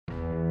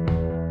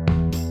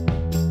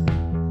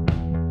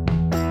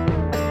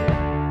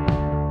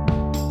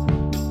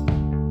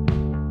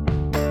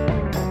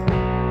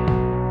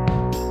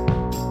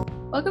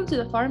Welcome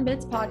to the Farm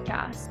Bits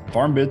podcast.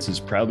 Farm Bits is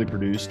proudly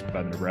produced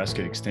by the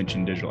Nebraska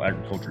Extension Digital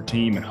Agriculture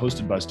team and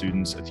hosted by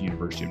students at the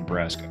University of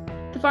Nebraska.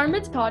 The Farm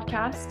Bits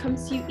podcast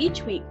comes to you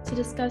each week to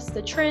discuss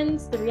the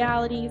trends, the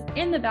realities,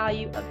 and the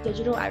value of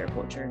digital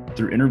agriculture.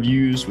 Through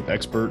interviews with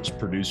experts,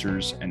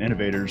 producers, and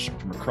innovators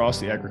from across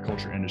the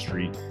agriculture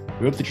industry,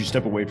 we hope that you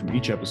step away from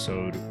each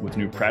episode with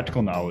new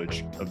practical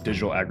knowledge of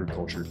digital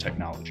agriculture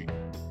technology.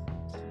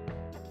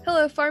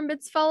 Hello, Farm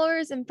Bits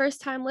followers and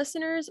first-time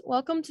listeners.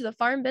 Welcome to the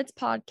Farm Bits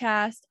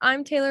podcast.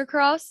 I'm Taylor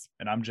Cross.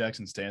 And I'm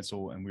Jackson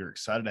Stansel, and we are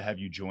excited to have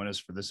you join us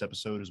for this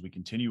episode as we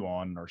continue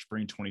on our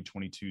Spring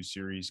 2022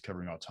 series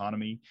covering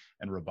autonomy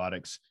and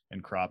robotics in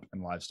crop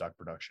and livestock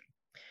production.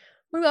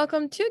 We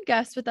welcome two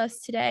guests with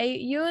us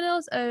today,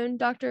 UNL's own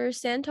Dr.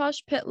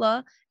 Santosh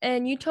Pitla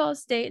and Utah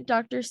State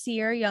Dr.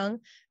 Sierra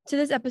Young, to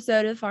this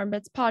episode of the Farm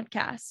Bits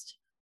podcast.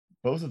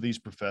 Both of these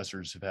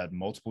professors have had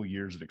multiple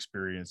years of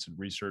experience in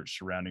research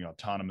surrounding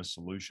autonomous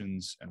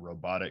solutions and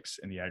robotics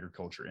in the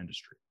agriculture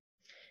industry.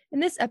 In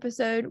this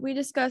episode, we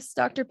discuss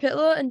Dr.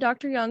 Pitla and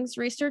Dr. Young's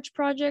research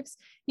projects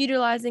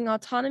utilizing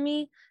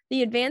autonomy,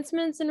 the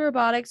advancements in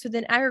robotics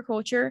within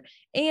agriculture,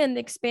 and the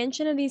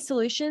expansion of these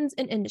solutions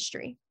in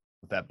industry.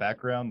 With that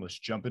background, let's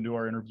jump into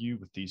our interview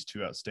with these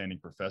two outstanding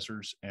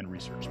professors and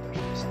research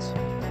specialists.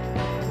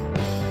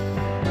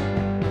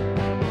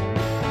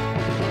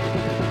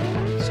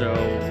 So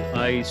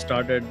I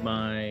started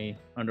my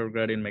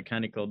undergrad in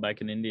mechanical back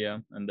in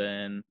India, and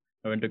then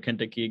I went to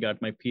Kentucky, got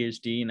my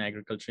PhD in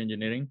agriculture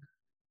engineering.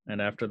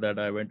 And after that,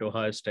 I went to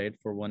Ohio State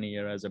for 1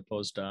 year as a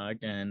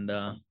postdoc. And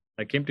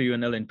I came to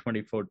UNL in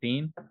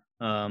 2014,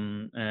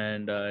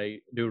 and I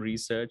do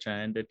research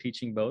and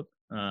teaching both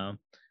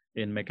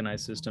in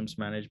mechanized systems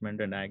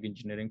management and ag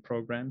engineering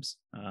programs.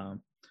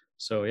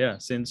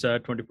 Since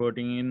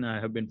 2014, I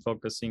have been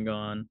focusing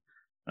on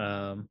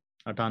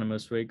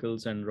autonomous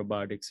vehicles and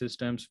robotic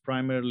systems,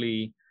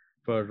 primarily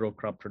for row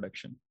crop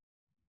production.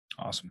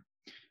 Awesome.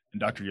 And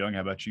Dr. Young,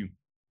 how about you?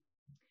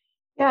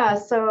 Yeah,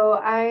 so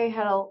I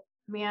had a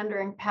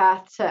meandering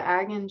path to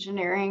ag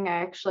engineering. I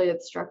actually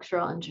did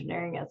structural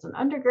engineering as an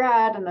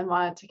undergrad and then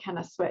wanted to kind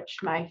of switch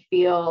my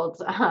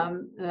field.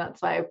 And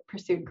that's why I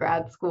pursued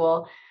grad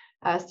school.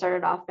 I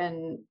started off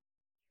in,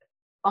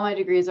 all my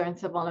degrees are in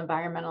civil and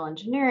environmental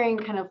engineering,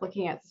 kind of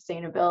looking at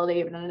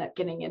sustainability, but ended up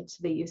getting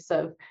into the use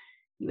of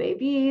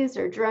UAVs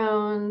or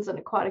drones and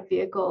aquatic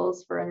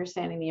vehicles for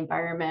understanding the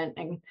environment,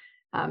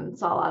 and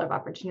saw a lot of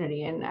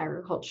opportunity in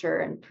agriculture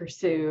and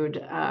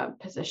pursued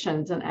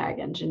positions in ag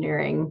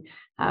engineering,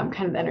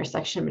 kind of the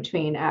intersection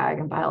between ag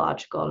and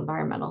biological and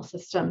environmental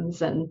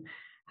systems, and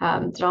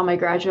did all my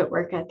graduate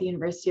work at the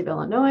University of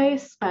Illinois,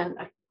 spent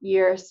a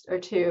year or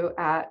two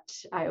at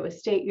Iowa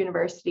State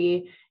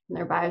University in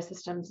their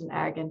biosystems and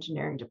ag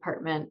engineering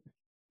department,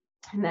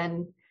 and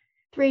then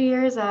 3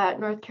 years at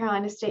North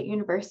Carolina State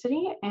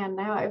University, and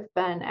now I've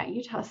been at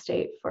Utah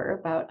State for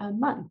about a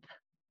month.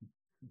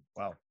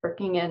 Wow.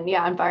 Working in,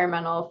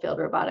 environmental field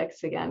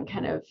robotics, again,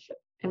 kind of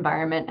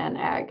environment and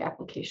ag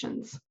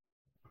applications.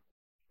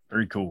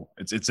 Very cool.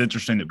 It's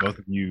interesting that both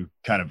of you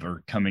kind of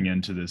are coming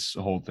into this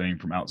whole thing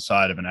from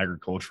outside of an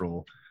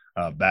agricultural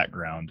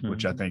background,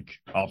 which I think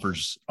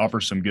offers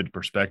some good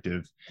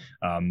perspective.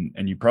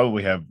 And you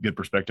probably have good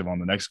perspective on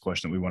the next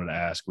question that we wanted to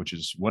ask, which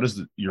is, what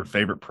is your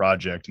favorite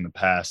project in the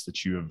past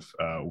that you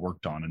have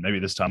worked on? And maybe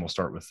this time we'll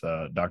start with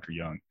Dr.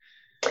 Young.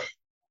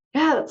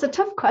 Yeah, that's a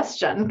tough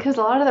question because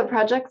a lot of the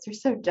projects are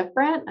so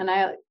different, and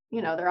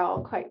they're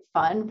all quite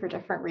fun for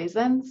different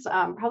reasons.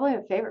 Probably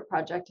a favorite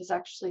project is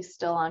actually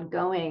still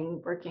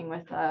ongoing, working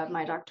with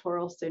my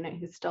doctoral student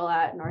who's still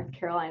at North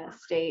Carolina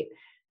State.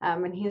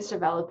 And he's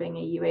developing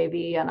a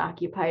UAV, an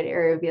occupied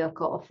area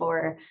vehicle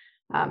for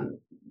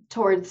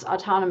towards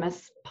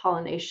autonomous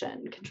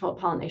pollination, controlled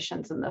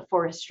pollinations in the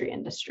forestry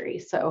industry.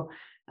 So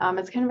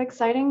it's kind of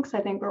exciting because I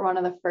think we're one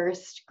of the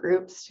first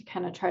groups to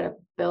kind of try to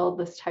build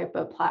this type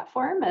of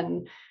platform,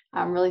 and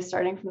really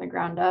starting from the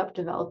ground up,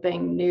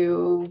 developing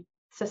new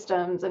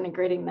systems,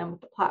 integrating them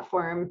with the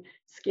platform,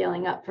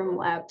 scaling up from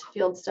lab to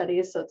field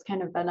studies. So it's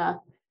kind of been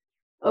a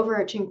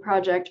overarching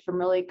project from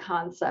really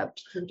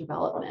concept through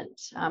development,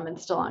 and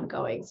still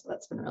ongoing. So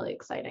that's been really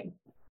exciting.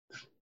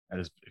 That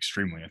is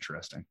extremely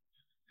interesting.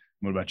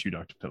 What about you,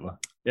 Dr. Pitla?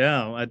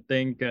 Yeah, I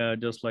think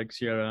just like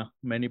Sierra,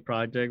 many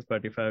projects,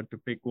 but if I have to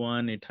pick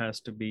one, it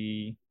has to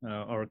be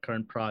our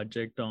current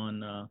project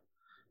on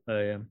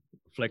a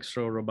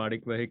FlexRow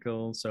robotic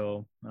vehicle.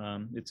 So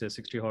it's a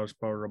 60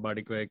 horsepower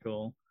robotic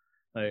vehicle.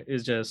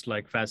 It's just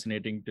like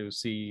fascinating to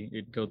see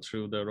it go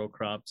through the row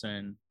crops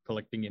and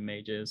collecting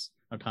images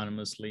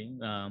autonomously.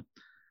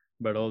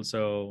 But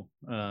also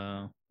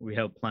we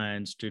have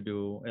plans to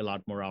do a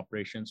lot more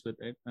operations with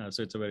it.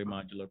 So it's a very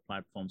modular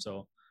platform.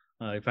 So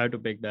if I had to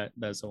pick that,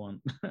 that's the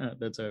one.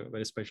 That's a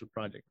very special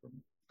project for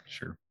me.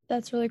 Sure.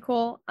 That's really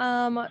cool.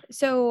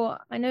 So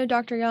I know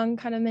Dr. Young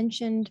kind of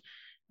mentioned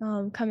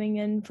coming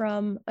in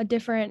from a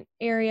different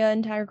area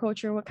into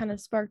agriculture, what kind of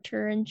sparked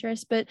your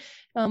interest, but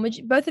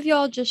would both of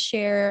y'all just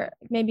share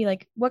maybe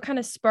like what kind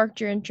of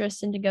sparked your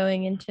interest into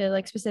going into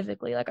like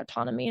specifically like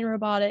autonomy and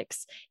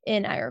robotics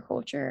in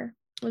agriculture?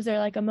 Was there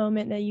like a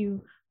moment that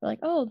you were like,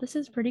 oh, this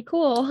is pretty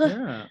cool?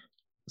 Yeah.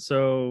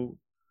 So,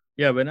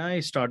 yeah, when I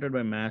started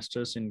my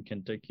master's in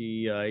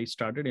Kentucky, I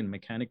started in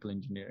mechanical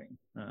engineering.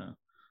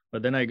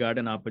 But then I got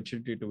an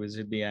opportunity to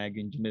visit the ag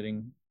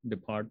engineering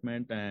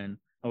department, and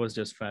I was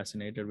just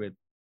fascinated with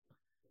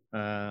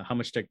how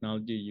much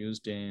technology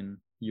used in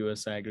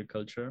U.S.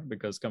 agriculture,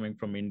 because coming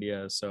from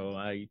India, so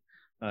I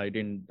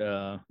didn't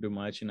do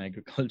much in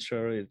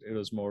agriculture. It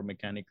was more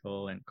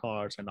mechanical and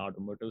cars and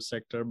automotive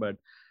sector. But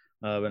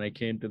when I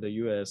came to the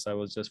US, I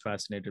was just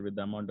fascinated with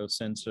the amount of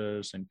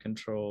sensors and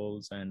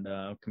controls and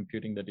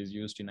computing that is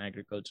used in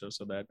agriculture.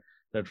 So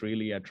that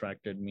really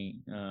attracted me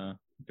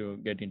to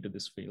get into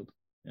this field.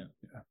 Yeah.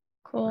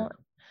 Cool.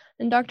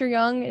 And Dr.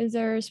 Young, is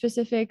there a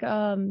specific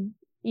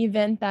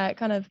event that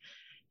kind of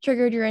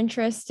triggered your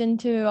interest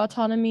into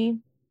autonomy?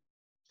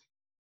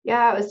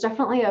 Yeah, it was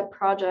definitely a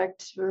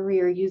project where we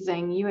were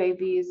using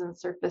UAVs and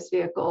surface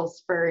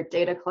vehicles for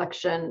data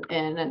collection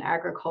in an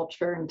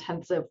agriculture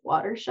intensive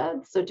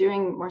watershed. So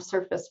doing more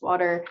surface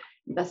water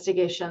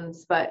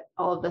investigations, but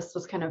all of this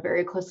was kind of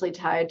very closely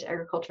tied to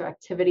agriculture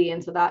activity.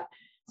 And so that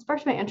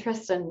sparked my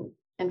interest in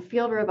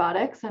field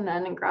robotics. And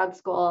then in grad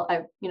school,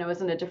 I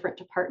was in a different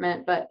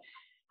department, but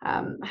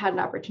had an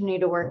opportunity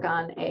to work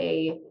on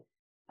a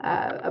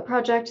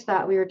project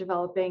that we were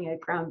developing a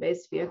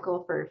ground-based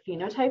vehicle for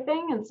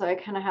phenotyping. And so I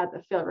kind of had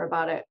the field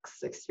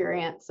robotics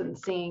experience and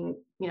seeing,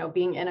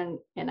 being in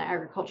an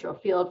agricultural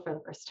field for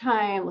the first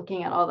time,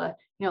 looking at all the,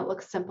 it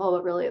looks simple,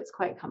 but really it's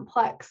quite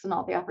complex, and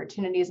all the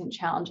opportunities and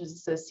challenges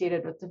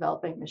associated with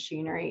developing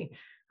machinery,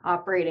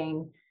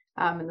 operating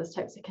in those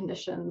types of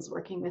conditions,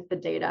 working with the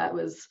data. It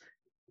was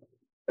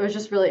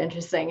just really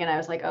interesting. And I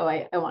was like, oh,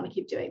 I want to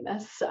keep doing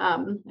this.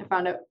 I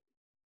found it,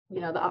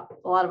 a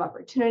lot of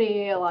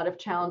opportunity, a lot of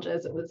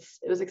challenges.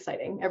 It was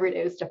exciting. Every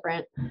day was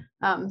different.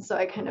 So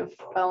I kind of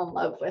fell in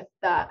love with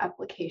that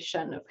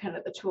application of kind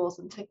of the tools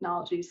and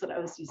technologies that I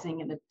was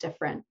using in a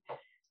different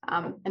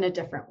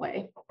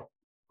way.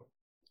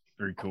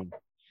 Very cool.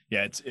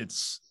 Yeah,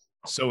 it's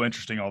so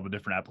interesting, all the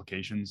different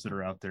applications that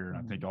are out there. And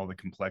I think all the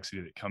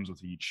complexity that comes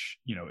with each,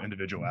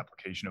 individual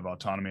application of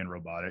autonomy and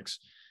robotics.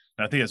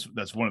 And I think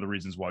that's one of the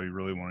reasons why we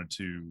really wanted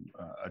to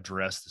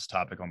address this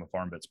topic on the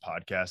Farm Vets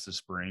podcast this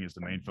spring, is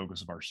the main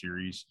focus of our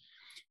series.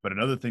 But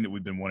another thing that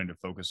we've been wanting to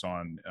focus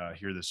on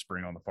here this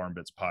spring on the Farm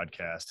Vets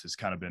podcast has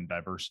kind of been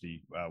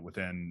diversity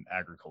within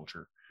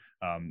agriculture.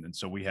 And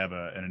so we have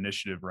an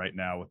initiative right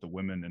now with the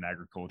Women in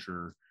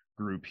Agriculture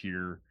group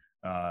here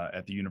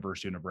at the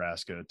University of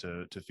Nebraska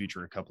to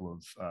feature a couple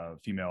of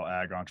female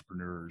ag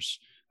entrepreneurs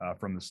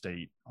from the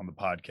state on the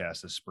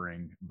podcast this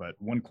spring. But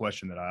one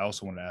question that I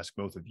also want to ask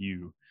both of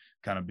you,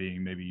 kind of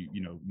being maybe,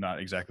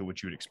 not exactly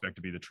what you would expect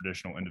to be the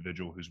traditional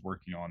individual who's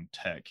working on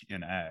tech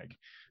in ag.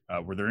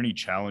 Were there any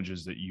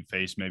challenges that you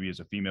faced maybe as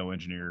a female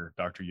engineer,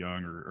 Dr.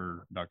 Young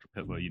or Dr.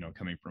 Pitlow,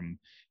 coming from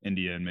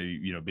India and maybe,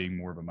 being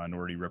more of a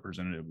minority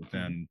representative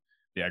within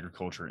the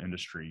agriculture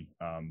industry?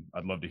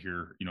 I'd love to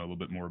hear, a little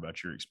bit more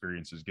about your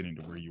experiences getting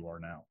to where you are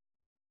now.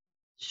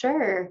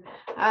 Sure.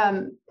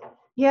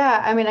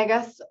 Yeah, I mean, I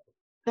guess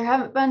there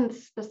haven't been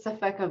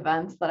specific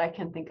events that I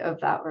can think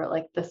of that were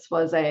like, this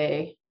was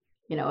a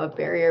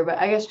barrier, but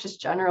I guess just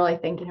generally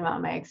thinking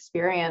about my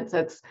experience,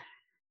 it's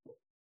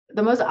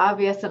the most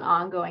obvious and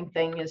ongoing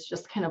thing is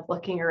just kind of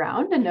looking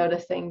around and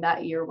noticing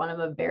that you're one of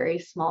a very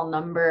small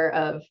number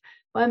of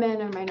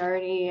women or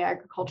minority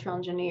agricultural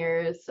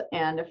engineers,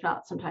 and if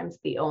not sometimes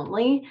the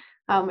only,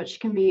 which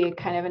can be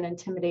kind of an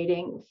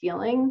intimidating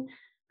feeling.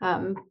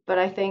 But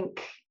I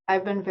think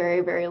I've been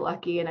very, very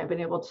lucky, and I've been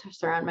able to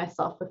surround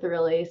myself with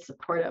really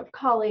supportive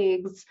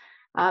colleagues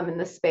in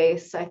the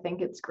space. I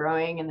think it's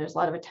growing, and there's a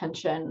lot of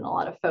attention, a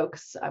lot of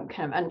folks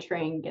kind of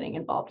entering, getting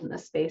involved in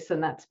this space,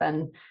 and that's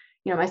been,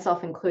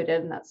 myself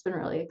included, and that's been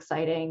really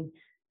exciting.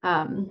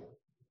 And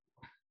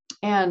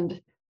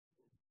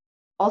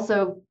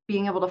also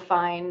being able to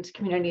find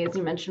community, as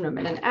you mentioned,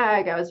 women in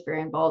ag. I was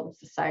very involved with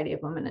Society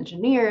of Women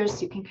Engineers.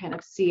 You can kind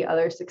of see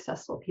other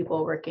successful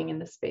people working in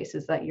the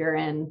spaces that you're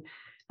in.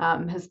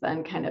 Has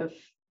been kind of,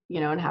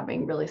 and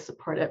having really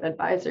supportive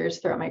advisors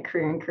throughout my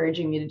career,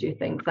 encouraging me to do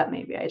things that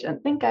maybe I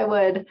didn't think I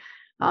would.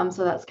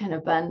 So that's kind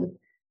of been,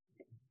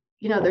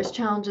 there's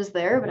challenges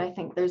there, but I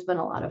think there's been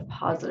a lot of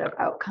positive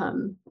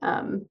outcome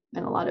and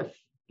a lot of,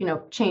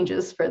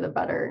 changes for the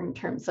better in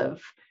terms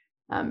of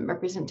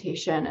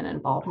representation and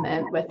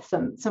involvement, with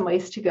some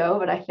ways to go.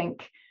 But I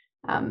think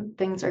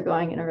things are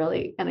going in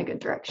a good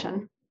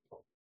direction.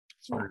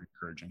 It's very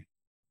encouraging.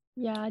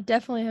 Yeah, I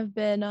definitely have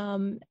been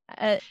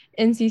at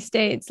NC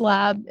State's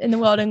lab, in the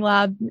welding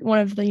lab, one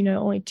of the,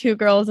 only 2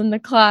 girls in the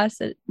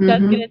class. It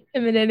does get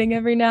intimidating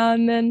every now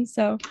and then.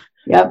 So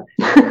yep.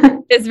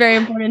 It's very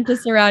important to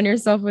surround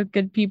yourself with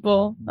good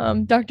people.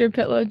 Dr.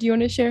 Pitlow, do you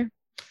want to share?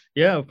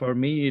 Yeah, for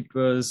me,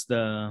 it's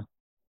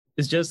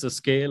just the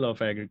scale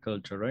of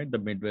agriculture, right? The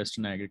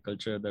Midwestern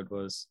agriculture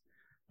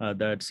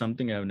that's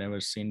something I've never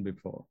seen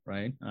before,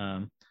 right?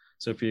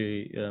 So if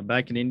you,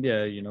 back in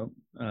India,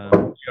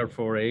 3 or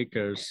 4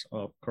 acres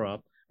of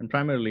crop, and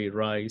primarily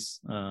rice,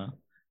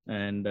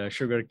 and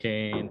sugar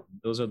cane.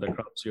 Those are the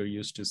crops you're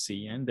used to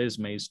see, and there's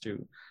maize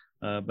too.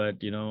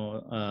 But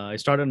I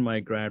started my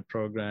grad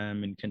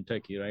program in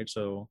Kentucky, right?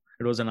 So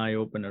it was an eye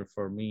opener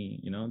for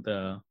me.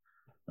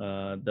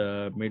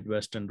 The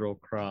Midwestern row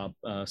crop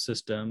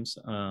systems.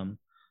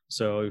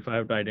 So if I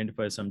have to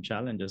identify some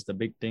challenges, the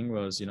big thing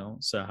was,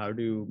 so how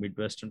do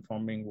Midwestern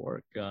farming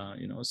work?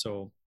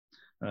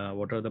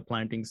 What are the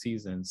planting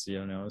seasons?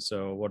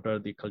 So what are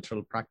the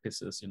cultural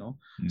practices?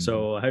 Mm-hmm.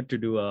 So I had to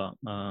do a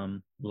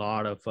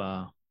lot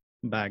of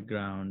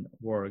background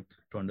work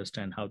to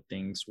understand how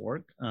things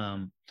work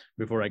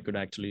before I could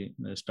actually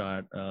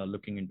start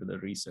looking into the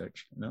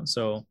research.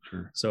 So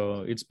Sure.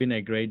 So it's been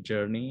a great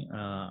journey.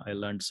 I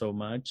learned so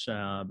much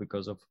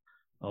because of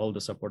all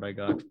the support I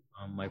got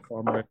from my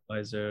former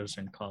advisors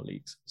and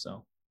colleagues.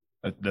 So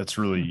that's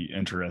really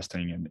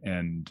interesting.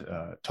 And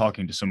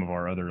talking to some of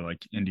our other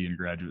like Indian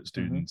graduate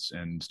students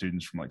and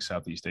students from like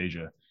Southeast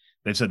Asia,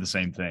 they've said the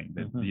same thing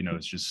that,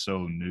 it's just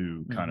so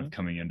new kind of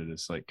coming into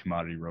this like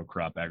commodity row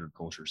crop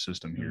agriculture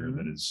system here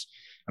that is,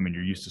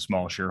 you're used to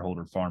small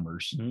shareholder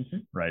farmers,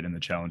 right? And the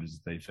challenges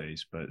that they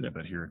face,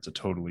 but here it's a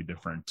totally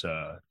different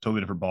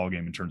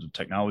ballgame in terms of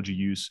technology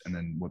use and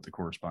then what the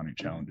corresponding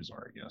challenges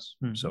are, I guess.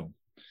 So,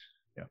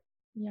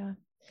 yeah.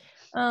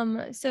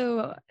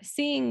 So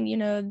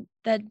seeing,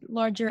 that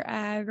larger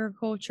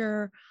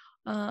agriculture,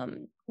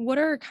 what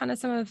are kind of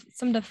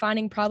some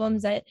defining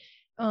problems that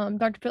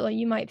Dr. Pitlow,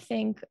 you might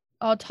think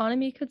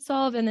autonomy could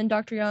solve, and then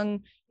Dr.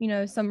 Young,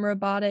 some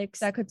robotics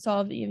that could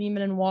solve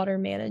even in water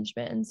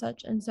management and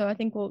such. And so I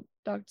think we'll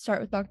start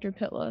with Dr.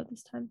 Pitlow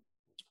this time.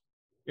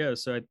 Yeah,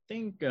 so I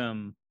think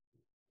in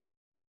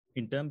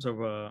terms of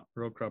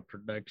row crop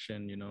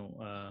production,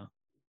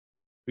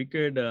 we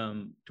could,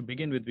 to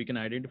begin with, we can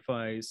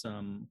identify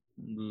some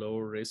low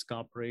risk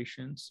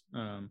operations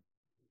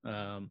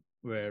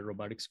where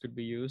robotics could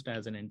be used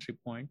as an entry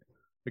point.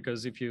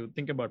 Because if you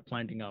think about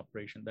planting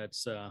operation,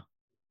 that's a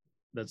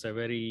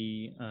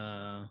very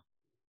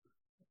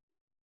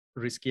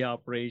risky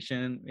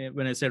operation.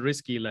 When I say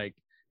risky, like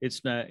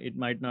it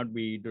might not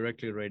be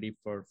directly ready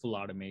for full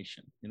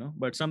automation,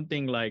 but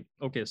something like,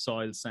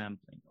 soil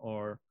sampling,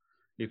 or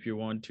if you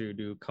want to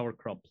do cover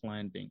crop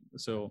planting,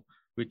 so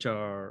which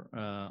are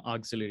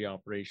auxiliary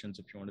operations,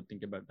 if you want to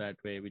think about that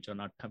way, which are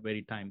not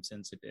very time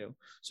sensitive.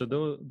 So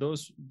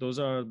those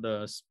are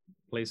the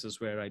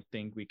places where I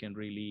think we can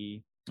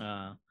really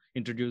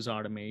introduce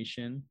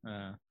automation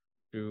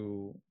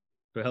to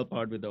help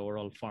out with the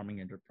overall farming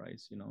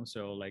enterprise.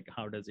 So like,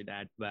 how does it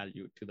add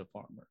value to the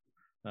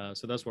farmer?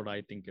 So that's what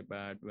I think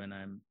about when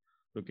I'm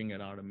looking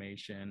at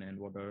automation, and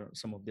what are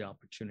some of the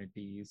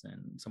opportunities and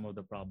some of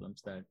the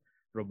problems that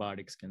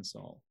robotics can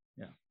solve.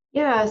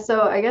 Yeah,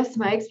 so I guess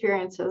my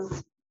experience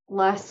is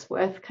less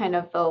with kind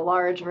of the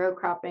large row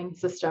cropping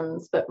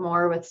systems, but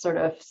more with sort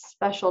of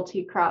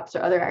specialty crops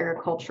or other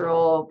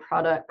agricultural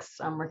products.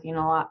 I'm working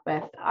a lot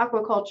with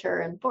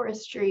aquaculture and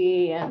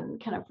forestry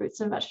and kind of fruits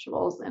and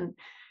vegetables, and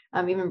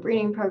even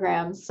breeding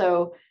programs.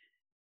 So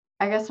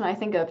I guess when I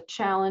think of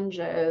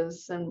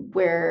challenges and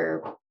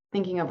where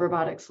thinking of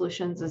robotic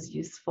solutions is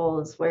useful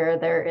is where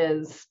there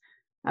is,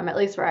 at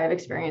least where I've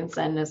experienced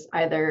in, is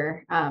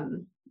either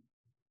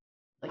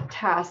the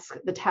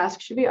task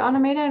should be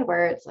automated,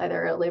 where it's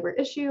either a labor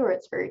issue or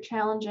it's very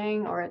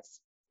challenging, or it's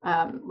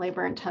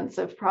labor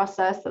intensive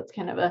process. That's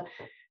kind of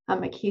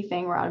a key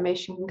thing where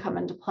automation can come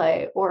into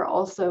play, or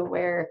also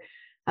where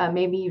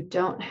maybe you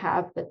don't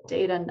have the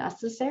data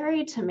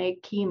necessary to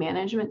make key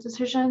management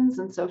decisions.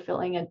 And so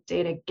filling a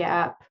data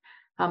gap,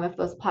 if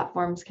those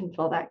platforms can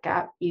fill that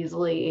gap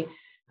easily,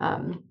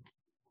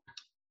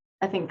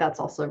 I think that's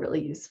also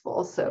really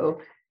useful.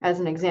 So as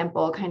an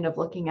example, kind of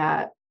looking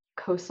at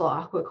coastal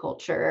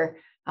aquaculture,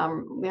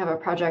 we have a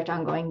project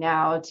ongoing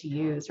now to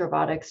use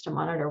robotics to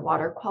monitor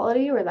water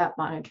quality, where that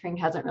monitoring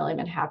hasn't really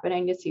been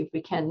happening, to see if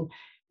we can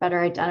better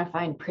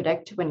identify and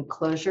predict when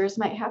closures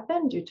might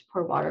happen due to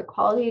poor water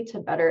quality, to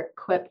better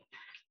equip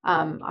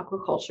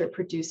aquaculture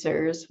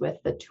producers with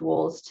the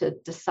tools to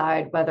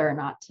decide whether or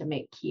not to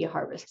make key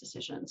harvest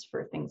decisions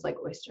for things like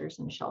oysters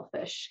and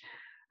shellfish.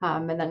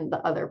 And then the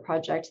other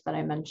project that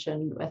I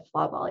mentioned with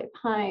La Valley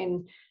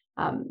Pine,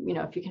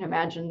 if you can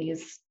imagine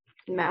these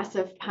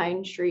massive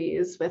pine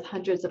trees with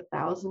hundreds of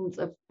thousands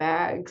of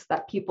bags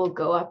that people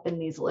go up in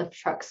these lift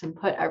trucks and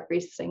put every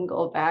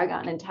single bag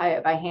on and tie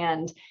it by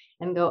hand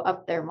and go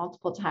up there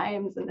multiple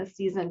times in the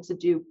season to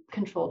do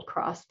controlled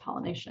cross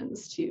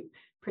pollinations to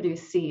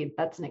produce seed.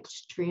 That's an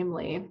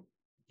extremely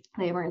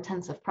labor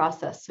intensive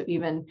process. So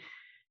even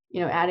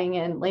adding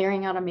in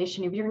layering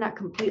automation, if you're not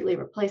completely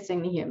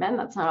replacing the human,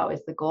 that's not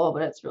always the goal,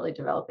 but it's really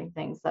developing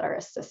things that are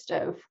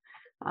assistive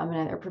and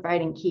either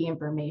providing key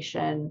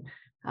information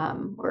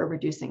or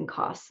reducing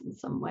costs in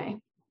some way.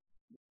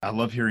 I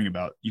love hearing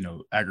about,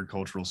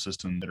 agricultural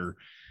systems that are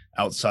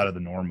outside of the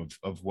norm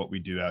of what we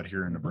do out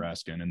here in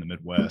Nebraska and in the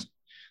Midwest.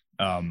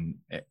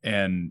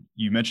 And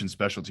you mentioned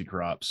specialty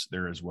crops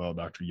there as well,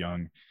 Dr.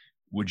 Young.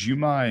 Would you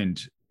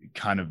mind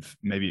kind of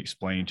maybe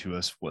explain to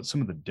us what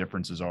some of the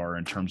differences are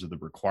in terms of the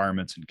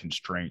requirements and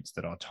constraints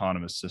that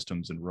autonomous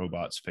systems and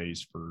robots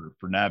face for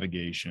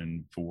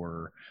navigation,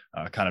 for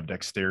kind of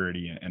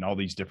dexterity, and all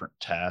these different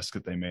tasks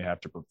that they may have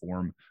to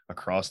perform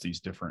across these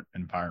different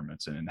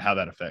environments, and how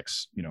that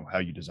affects, how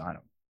you design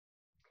them.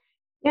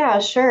 Yeah,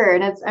 sure.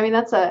 And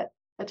that's a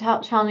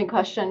challenging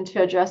question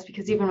to address,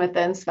 because even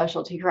within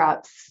specialty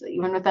crops,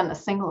 even within a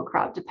single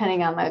crop,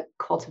 depending on the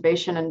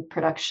cultivation and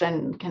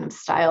production kind of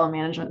style,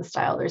 management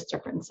style, there's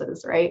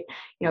differences, right?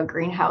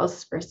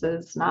 Greenhouse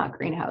versus not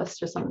greenhouse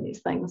for some of these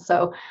things.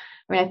 So,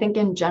 I think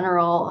in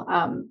general,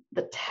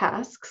 the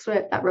tasks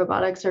that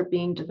robotics are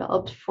being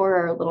developed for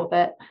are a little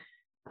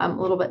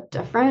bit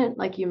different.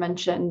 Like you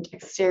mentioned,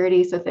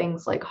 dexterity, so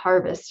things like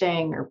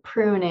harvesting or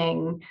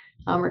pruning.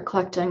 We're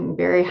collecting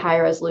very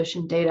high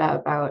resolution data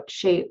about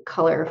shape,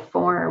 color,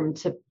 form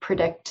to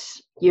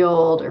predict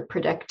yield or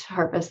predict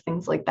harvest,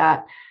 things like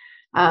that.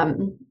 I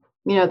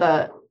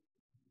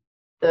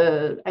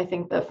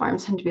think the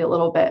farms tend to be a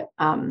little bit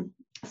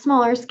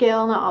smaller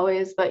scale, not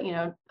always, but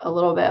a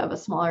little bit of a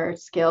smaller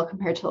scale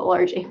compared to the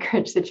large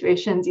acreage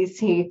situations you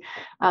see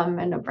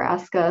in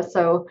Nebraska.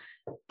 So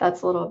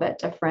that's a little bit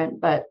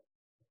different, but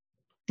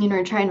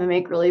trying to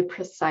make really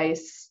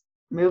precise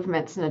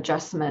movements and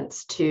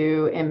adjustments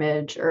to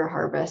image or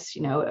harvest,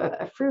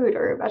 a fruit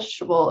or a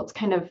vegetable. It's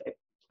kind of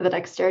the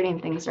dexterity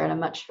and things are at a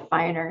much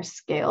finer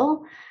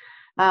scale,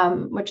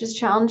 which is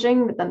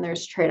challenging. But then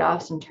there's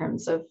trade-offs in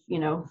terms of,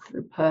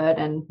 throughput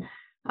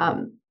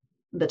and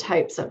the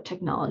types of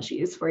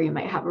technologies where you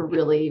might have a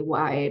really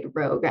wide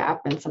row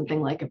gap in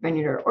something like a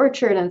vineyard or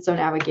orchard. And so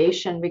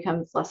navigation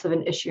becomes less of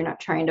an issue. You're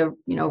not trying to,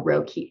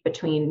 row keep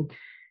between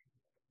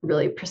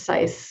really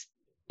precise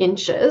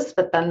inches,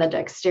 but then the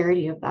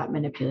dexterity of that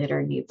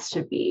manipulator needs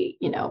to be,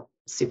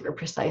 super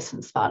precise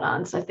and spot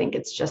on. So I think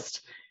it's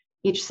just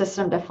each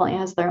system definitely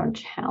has their own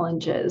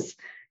challenges,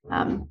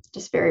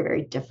 just very,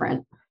 very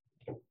different.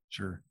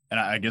 Sure. And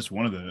I guess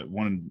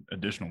one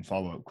additional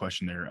follow-up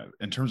question there,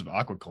 in terms of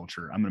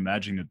aquaculture, I'm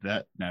imagining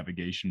that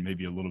navigation may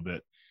be a little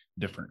bit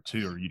different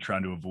too. Are you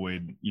trying to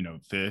avoid,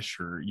 fish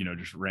or,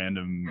 just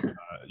random,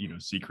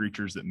 sea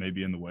creatures that may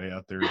be in the way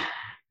out there?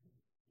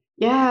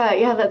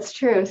 Yeah, that's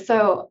true.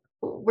 So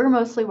we're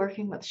mostly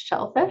working with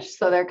shellfish.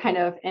 So they're kind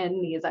of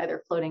in these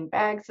either floating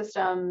bag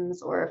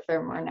systems, or if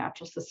they're more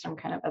natural system,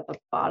 kind of at the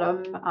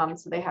bottom.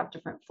 So they have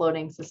different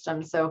floating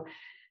systems. So,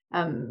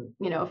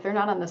 if they're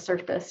not on the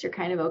surface, you're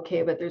kind of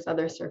okay, but there's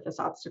other surface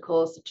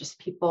obstacles, such as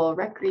people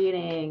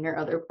recreating or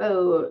other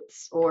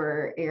boats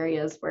or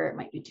areas where it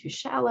might be too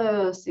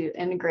shallow. So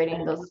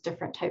integrating those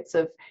different types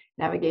of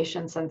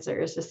navigation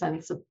sensors to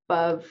sense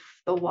above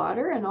the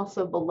water and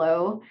also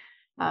below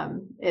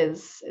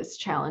is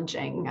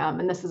challenging.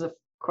 And this is, of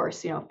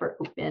course, for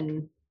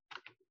open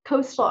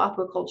coastal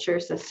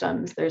aquaculture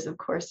systems. There's, of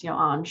course,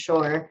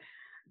 onshore,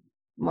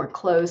 more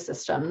closed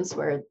systems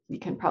where you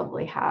can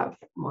probably have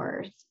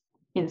more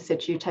in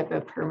situ type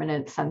of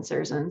permanent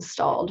sensors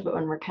installed. But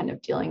when we're kind of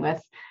dealing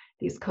with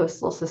these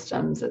coastal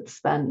systems,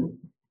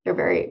 they're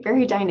very,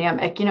 very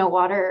dynamic.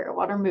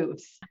 Water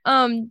moves.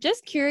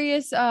 Just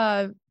curious,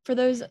 for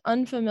those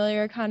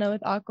unfamiliar kind of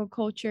with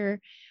aquaculture,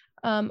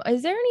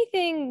 is there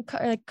anything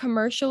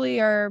commercially,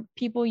 are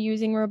people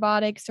using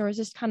robotics, or is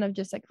this kind of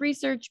just like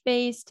research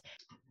based?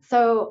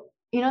 So,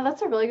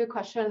 that's a really good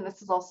question.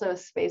 This is also a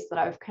space that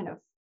I've kind of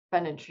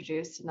been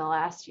introduced in the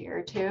last year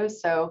or two.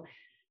 So,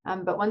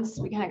 but once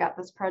we kind of got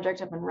this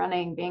project up and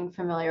running, being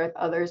familiar with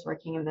others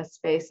working in this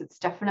space, it's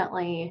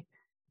definitely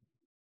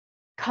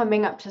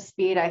coming up to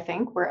speed, I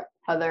think, where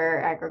other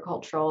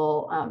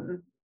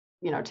agricultural,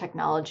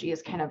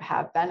 technologies kind of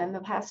have been in the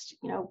past,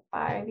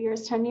 5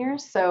 years, 10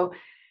 years. So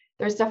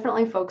there's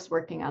definitely folks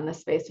working on this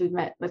space. We've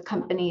met with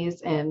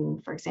companies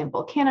in, for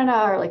example,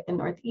 Canada or like the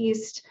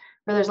Northeast,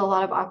 where there's a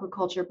lot of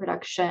aquaculture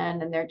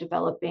production, and they're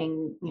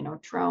developing,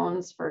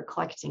 drones for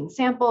collecting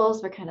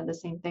samples. They're kind of the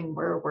same thing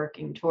we're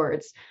working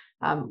towards,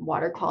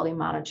 water quality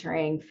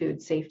monitoring,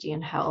 food safety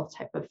and health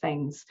type of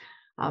things.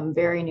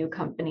 Very new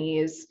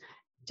companies.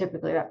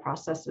 Typically that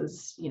process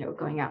is,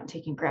 going out and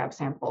taking grab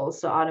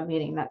samples. So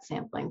automating that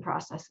sampling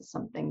process is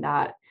something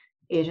that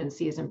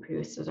agencies and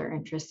producers are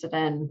interested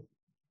in.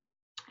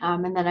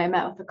 And then I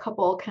met with a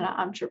couple kind of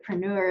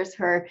entrepreneurs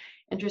who are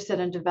interested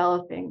in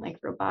developing like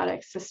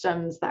robotic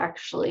systems that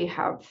actually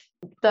have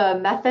the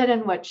method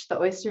in which the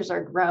oysters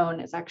are grown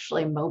is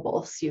actually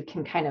mobile. So you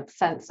can kind of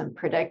sense and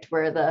predict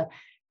where the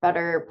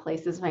better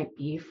places might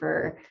be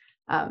for,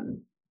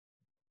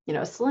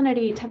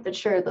 salinity,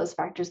 temperature, those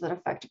factors that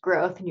affect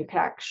growth. And you could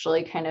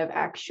actually kind of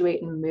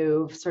actuate and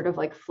move sort of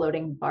like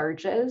floating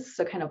barges.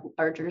 So kind of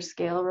larger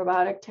scale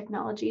robotic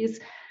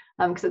technologies.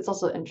 Because it's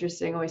also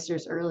interesting,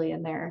 oysters early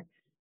in their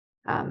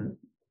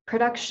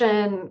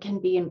production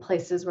can be in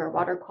places where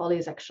water quality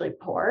is actually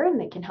poor, and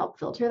they can help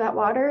filter that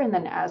water. And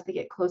then as they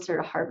get closer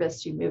to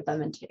harvest, you move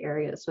them into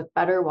areas with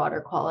better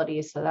water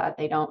quality so that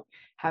they don't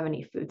have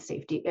any food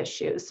safety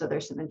issues. So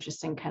there's some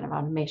interesting kind of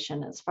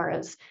automation as far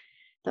as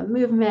the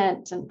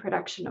movement and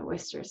production of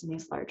oysters in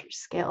these larger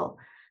scale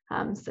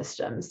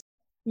systems.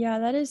 Yeah,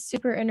 that is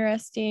super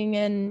interesting.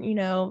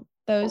 And,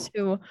 those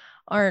who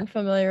aren't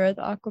familiar with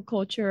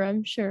aquaculture,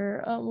 I'm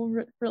sure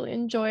will really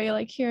enjoy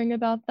like hearing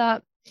about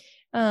that.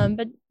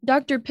 But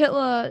Dr.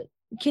 Pitla,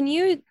 can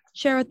you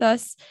share with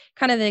us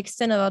kind of the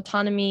extent of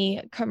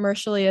autonomy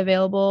commercially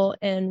available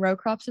in row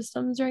crop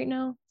systems right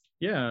now?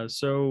 Yeah.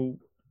 So,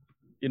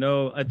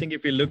 I think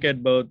if you look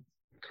at both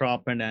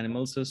crop and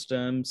animal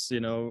systems,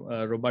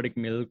 robotic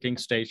milking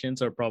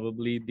stations are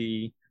probably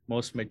the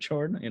most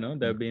matured.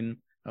 They've been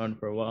around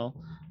for a while.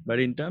 But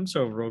in terms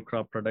of row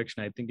crop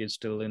production, I think it's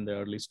still in the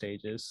early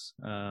stages.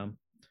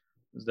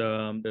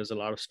 There's a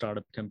lot of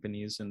startup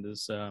companies in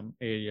this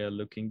area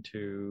looking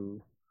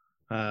to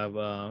have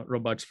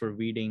robots for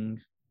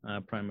weeding,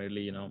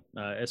 primarily,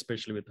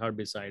 especially with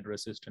herbicide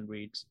resistant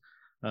weeds.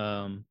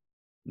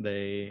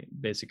 They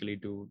basically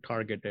do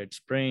targeted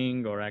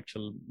spraying or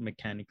actual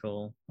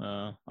mechanical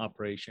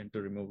operation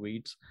to remove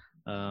weeds.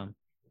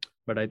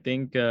 But I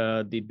think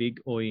the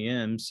big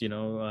OEMs,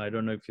 I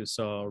don't know if you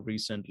saw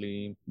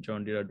recently,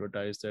 John Deere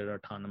advertised their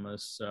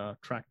autonomous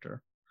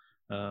tractor,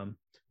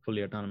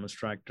 fully autonomous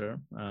tractor.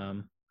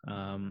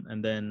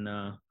 And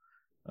then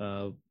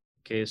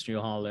Case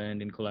New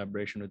Holland, in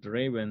collaboration with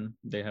Raven,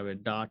 they have a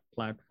DOT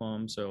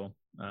platform. So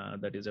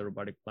that is a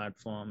robotic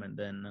platform. And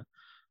then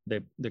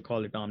they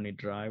call it Omni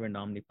Drive and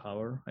Omni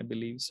Power, I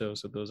believe. So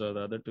those are the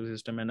other two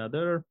systems.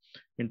 Another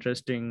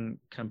interesting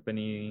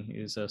company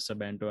is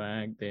Sabanto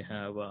Ag. They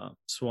have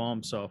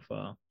swarms of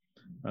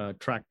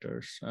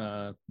tractors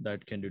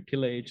that can do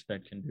tillage,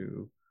 that can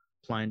do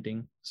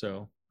planting.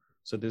 So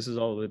this is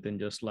all within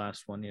just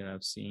last 1 year.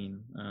 I've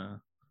seen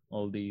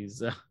all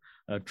these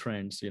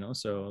trends.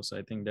 So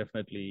I think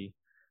definitely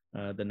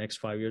the next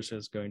 5 years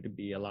is going to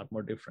be a lot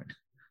more different.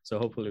 So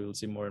hopefully we'll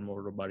see more and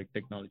more robotic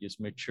technologies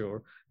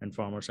mature and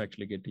farmers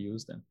actually get to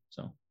use them.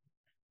 So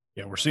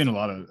yeah, we're seeing a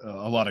lot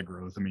of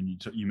growth. I mean,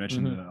 you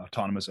mentioned the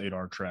autonomous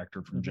 8R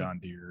tractor from John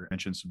Deere. I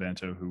mentioned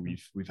Sabanto, who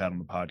we've had on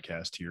the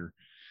podcast here.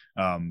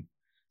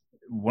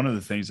 One of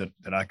the things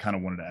that I kind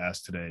of wanted to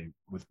ask today,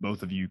 with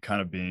both of you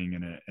kind of being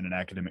in an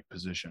academic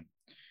position,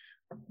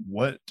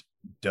 what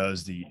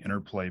does the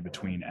interplay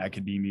between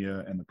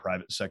academia and the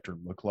private sector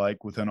look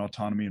like within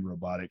autonomy and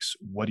robotics?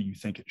 What do you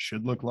think it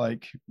should look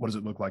like? What does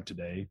it look like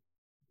today?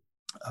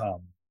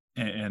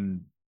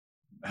 And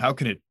how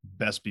can it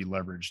best be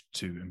leveraged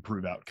to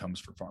improve outcomes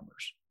for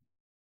farmers?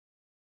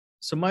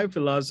 So my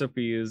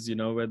philosophy is,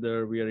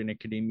 whether we are in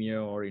academia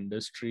or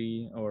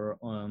industry, or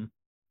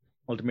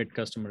ultimate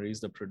customer is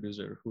the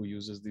producer who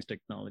uses these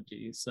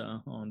technologies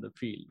on the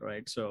field,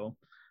 right? So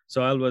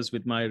always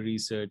with my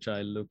research,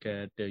 I look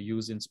at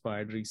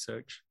use-inspired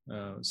research.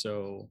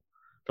 So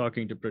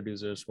talking to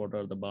producers, what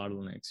are the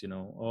bottlenecks,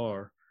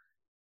 or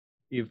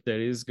if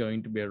there is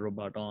going to be a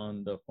robot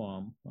on the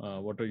farm,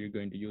 what are you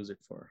going to use it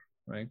for,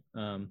 right?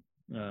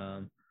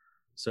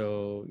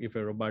 So if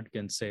a robot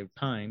can save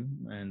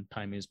time, and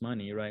time is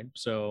money, right?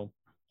 So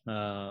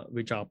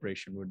which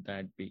operation would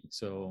that be?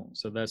 So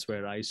that's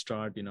where I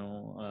start,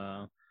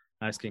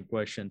 asking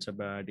questions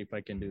about, if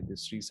I can do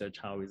this research,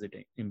 how is it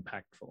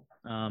impactful?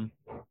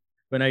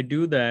 When I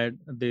do that,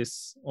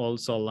 this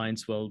also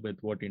aligns well with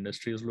what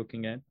industry is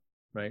looking at,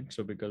 right?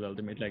 So because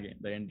ultimately, again,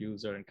 the end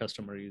user and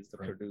customer is the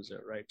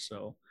producer, right?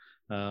 So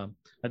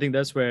I think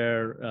that's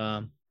where,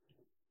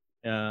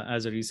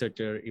 as a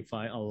researcher, if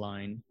I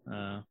align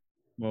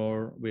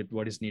more with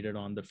what is needed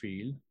on the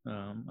field,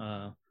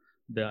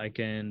 that I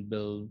can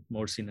build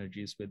more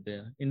synergies with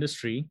the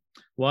industry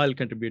while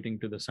contributing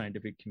to the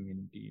scientific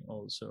community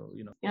also,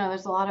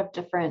 there's a lot of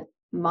different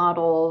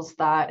models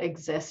that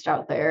exist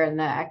out there in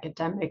the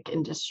academic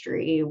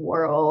industry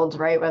world,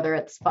 right? Whether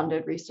it's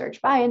funded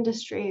research by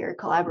industry or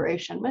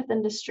collaboration with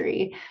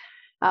industry.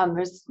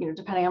 There's,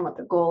 depending on what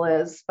the goal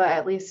is, but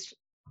at least,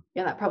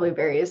 that probably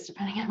varies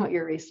depending on what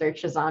your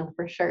research is on,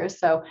 for sure.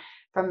 So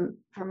from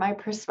my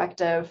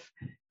perspective,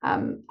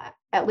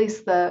 at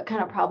least the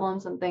kind of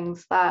problems and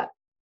things that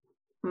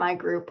my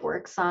group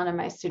works on and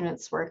my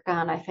students work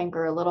on, I think,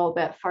 are a little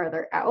bit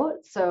farther out.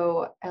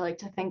 So I like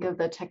to think of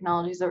the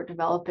technologies that we're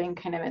developing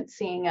kind of in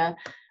seeing a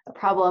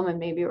problem, and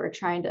maybe we're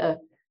trying to,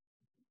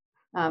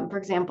 for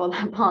example,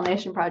 the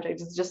pollination project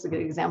is just a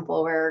good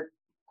example where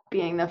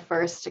being the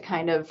first to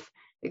kind of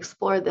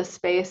explore this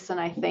space. And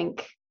I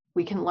think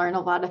we can learn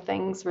a lot of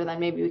things where then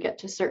maybe we get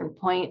to a certain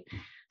point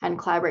and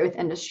collaborate with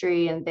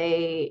industry, and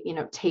they,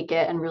 take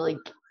it and really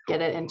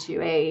get it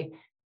into a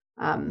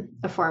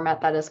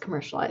format that is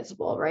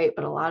commercializable, right?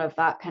 But a lot of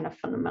that kind of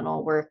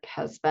fundamental work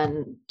has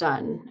been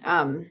done.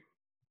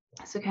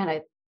 So kind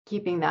of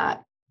keeping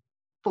that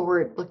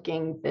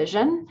forward-looking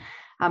vision,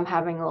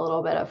 having a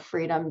little bit of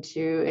freedom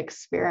to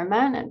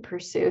experiment and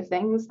pursue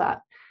things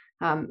that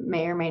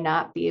may or may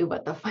not be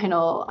what the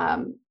final,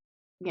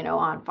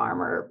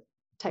 on-farmer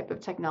type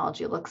of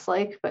technology looks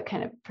like, but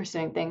kind of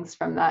pursuing things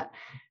from that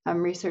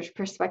research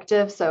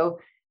perspective. So,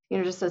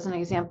 just as an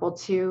example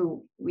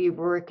too, we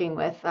were working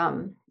with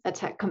a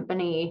tech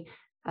company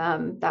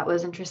that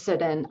was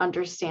interested in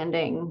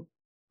understanding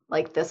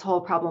like this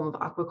whole problem of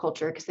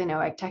aquaculture, because they know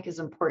ag tech is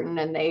important,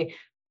 and they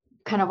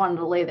kind of wanted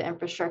to lay the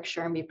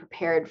infrastructure and be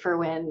prepared for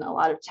when a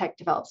lot of tech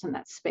develops in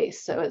that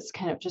space. So it's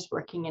kind of just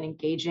working and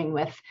engaging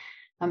with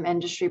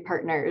industry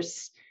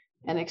partners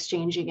and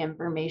exchanging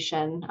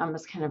information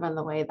is kind of in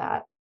the way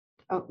that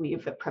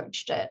we've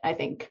approached it. I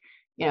think,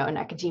 in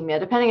academia,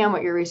 depending on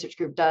what your research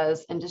group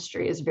does,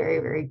 industry is very,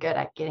 very good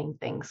at getting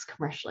things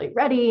commercially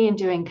ready and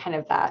doing kind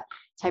of that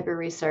type of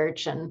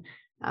research. And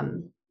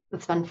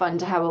it's been fun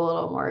to have a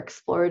little more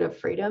explorative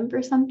freedom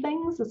for some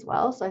things as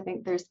well. So I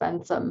think there's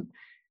been some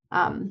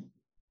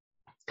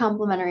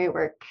complementary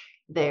work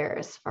there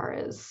as far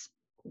as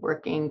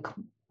working,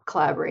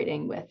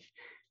 collaborating with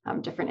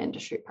different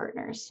industry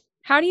partners.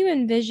 How do you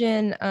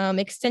envision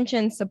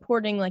extension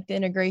supporting like the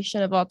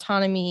integration of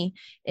autonomy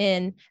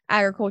in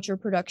agriculture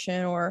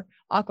production or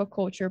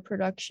aquaculture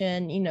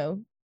production,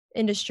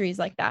 industries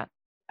like that?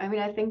 I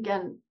mean, I think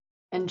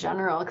in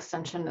general,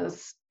 extension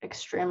is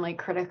extremely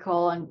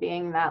critical in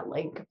being that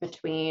link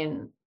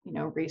between,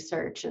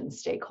 research and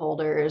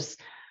stakeholders.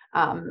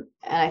 And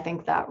I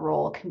think that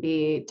role can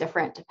be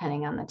different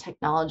depending on the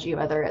technology,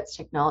 whether it's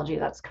technology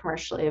that's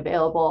commercially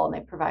available and they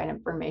provide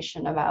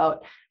information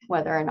about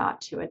whether or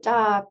not to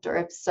adopt, or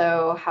if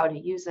so, how to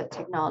use that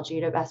technology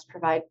to best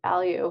provide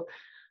value.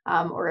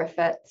 Or if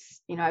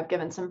it's, I've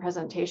given some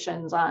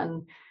presentations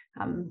on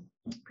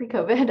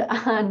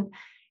pre-COVID on,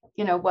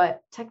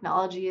 what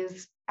technology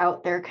is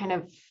out there kind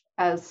of,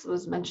 as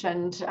was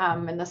mentioned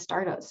in the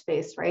startup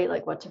space, right?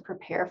 Like what to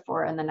prepare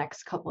for in the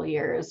next couple of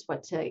years,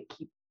 what to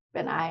keep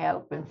an eye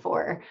open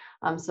for.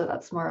 So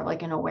that's more of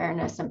like an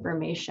awareness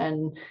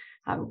information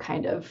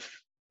kind of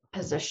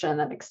position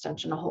that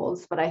extension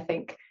holds. But I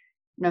think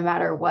no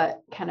matter what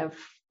kind of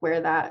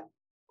where that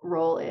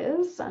role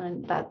is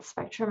on that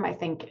spectrum, I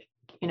think,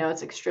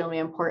 it's extremely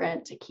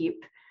important to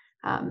keep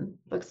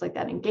folks like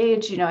that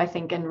engaged. I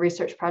think in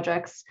research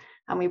projects,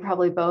 we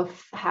probably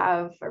both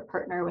have or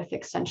partner with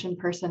extension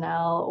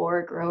personnel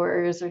or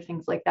growers or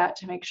things like that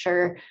to make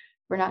sure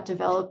we're not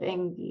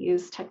developing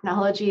these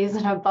technologies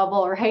in a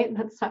bubble, right?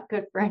 That's not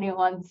good for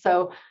anyone.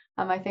 So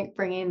I think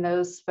bringing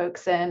those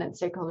folks in and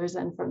stakeholders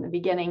in from the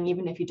beginning,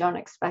 even if you don't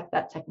expect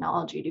that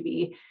technology to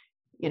be,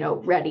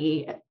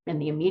 ready in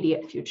the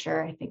immediate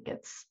future, I think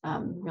it's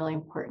really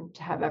important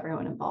to have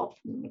everyone involved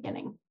from the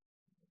beginning.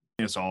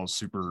 It's all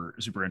super,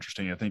 super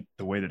interesting. I think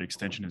the way that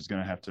extension is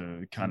going to have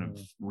to kind of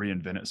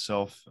reinvent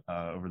itself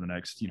over the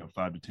next,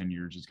 5 to 10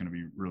 years is going to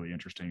be really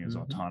interesting as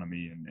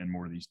autonomy and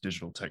more of these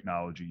digital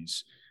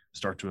technologies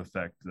start to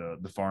affect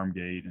the farm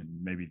gate and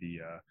maybe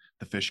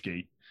the fish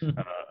gate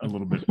a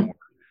little bit more.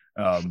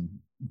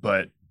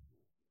 But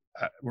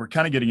we're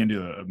kind of getting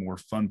into a more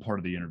fun part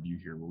of the interview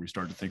here where we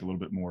start to think a little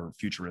bit more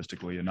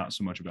futuristically and not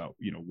so much about,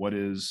 what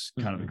is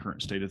kind of the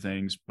current state of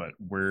things, but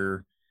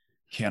where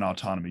can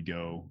autonomy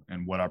go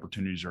and what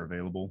opportunities are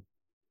available.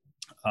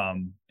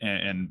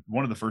 And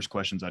one of the first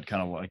questions I'd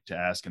kind of like to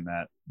ask in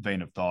that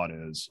vein of thought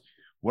is,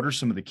 what are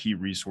some of the key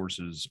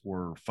resources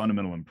or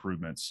fundamental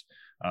improvements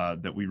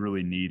that we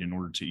really need in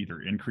order to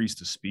either increase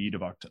the speed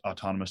of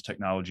autonomous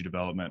technology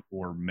development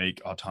or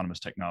make autonomous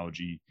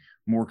technology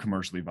more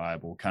commercially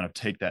viable, kind of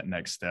take that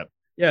next step?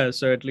 Yeah,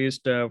 so at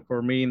least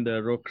for me in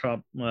the row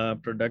crop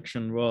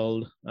production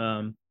world,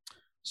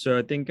 so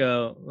I think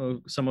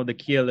some of the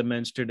key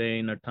elements today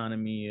in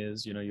autonomy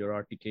is, your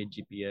RTK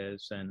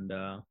GPS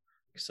and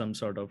some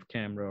sort of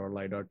camera or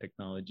LiDAR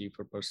technology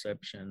for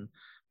perception.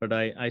 But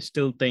I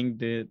still think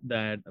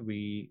that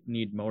we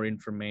need more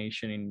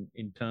information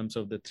in terms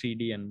of the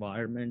 3D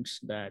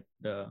environments that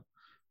the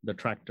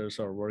tractors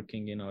are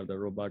working in or the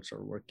robots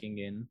are working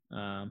in.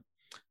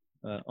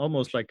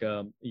 Almost like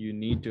you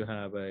need to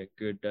have a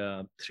good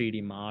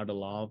 3D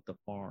model of the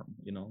farm,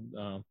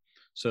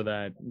 so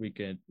that we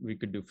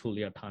could do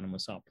fully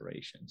autonomous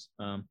operations.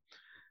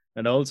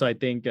 And also, I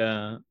think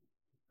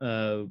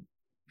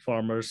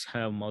farmers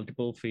have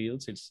multiple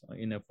fields. It's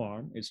in a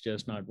farm. It's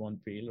just not one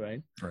field, right?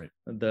 Right.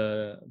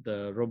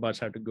 The robots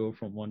have to go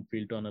from one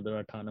field to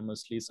another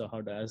autonomously. So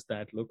how does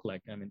that look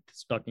like? I mean,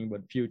 it's talking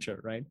about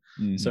future, right?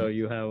 Mm-hmm. So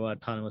you have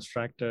autonomous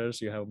tractors,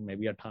 you have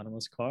maybe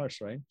autonomous cars,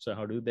 right? So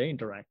how do they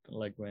interact?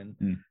 Like when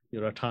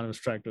your autonomous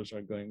tractors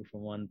are going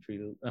from one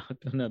field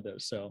to another.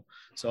 So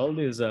all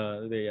these, there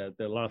are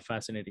a lot of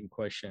fascinating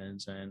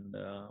questions, and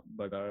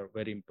but are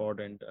very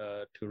important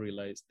to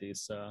realize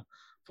these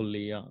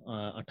fully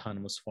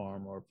autonomous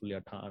farm or fully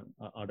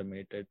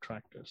automated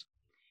tractors.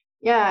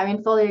 Yeah, I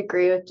mean, fully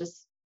agree with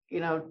just,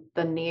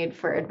 the need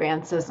for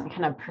advances in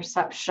kind of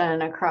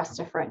perception across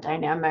different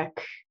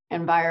dynamic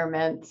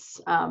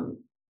environments.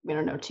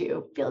 No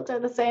two fields are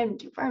the same,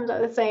 two farms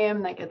are the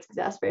same. That gets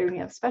exacerbated when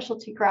you have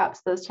specialty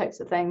crops, those types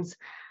of things.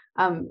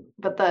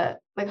 But the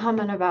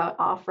comment about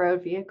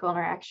off-road vehicle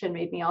interaction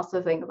made me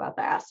also think about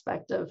the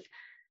aspect of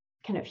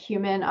kind of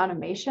human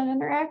automation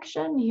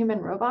interaction, human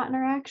robot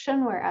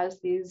interaction, whereas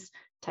these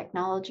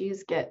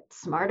technologies get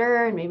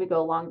smarter and maybe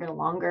go longer and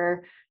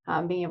longer,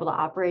 being able to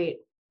operate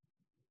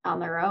on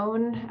their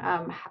own.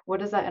 What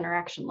does that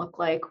interaction look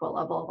like? What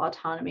level of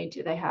autonomy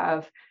do they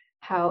have?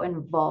 How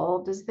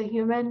involved is the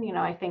human?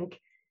 I think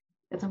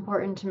it's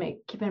important to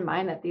keep in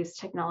mind that these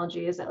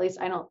technologies, at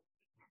least I don't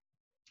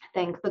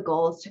think the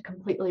goal is to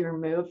completely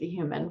remove the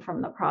human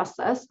from the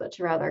process, but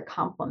to rather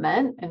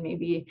complement, and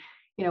maybe,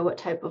 what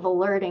type of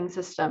alerting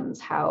systems,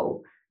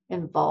 how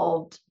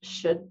involved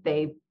should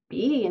they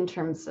be in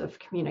terms of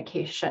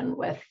communication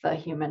with the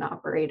human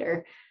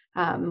operator.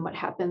 What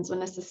happens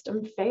when a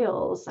system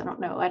fails? I don't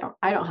know. I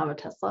don't have a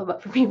Tesla,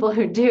 but for people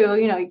who do,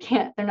 you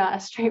can't, they're not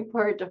as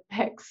straightforward to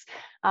fix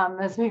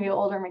as maybe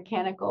older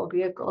mechanical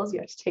vehicles. You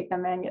have to take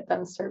them in, get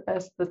them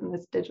serviced in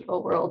this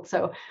digital world.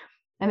 So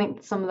I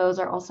think some of those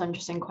are also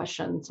interesting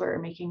questions where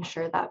making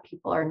sure that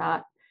people are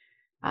not,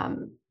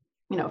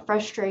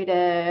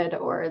 frustrated,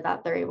 or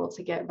that they're able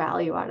to get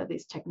value out of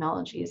these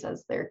technologies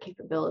as their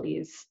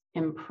capabilities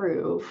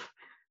improve.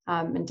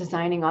 And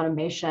designing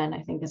automation,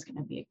 I think, is going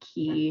to be a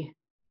key.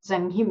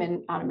 Designing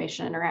human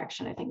automation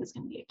interaction, I think, is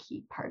going to be a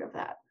key part of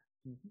that.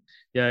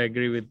 Yeah, I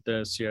agree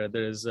with Sierra.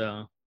 There is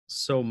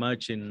so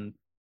much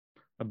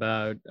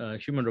about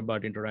human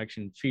robot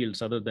interaction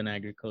fields other than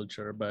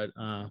agriculture, but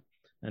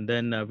and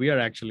then we are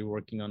actually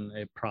working on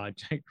a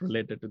project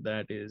related to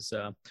that. Is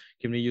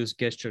can we use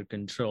gesture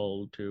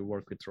control to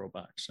work with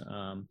robots?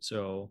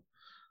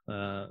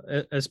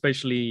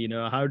 Especially,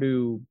 how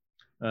do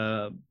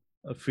a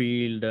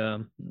field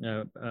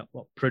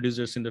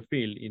producers in the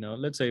field,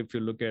 let's say if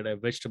you look at a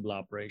vegetable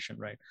operation,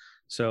 right?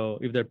 So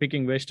if they're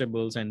picking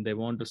vegetables and they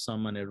want to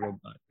summon a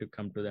robot to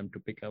come to them to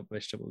pick up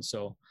vegetables,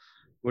 so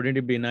wouldn't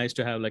it be nice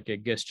to have like a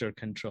gesture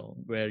control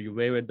where you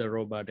wave at the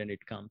robot and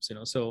it comes,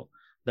 so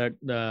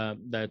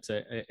that's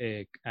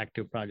a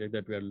active project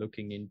that we are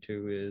looking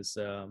into, is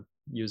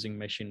using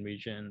machine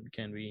vision.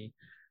 Can we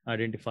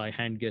identify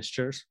hand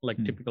gestures,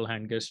 like typical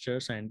hand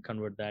gestures, and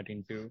convert that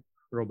into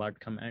robot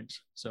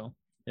commands? So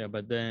yeah,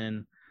 but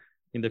then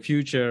in the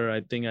future,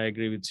 I think I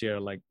agree with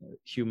Sierra, like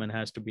human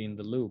has to be in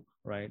the loop,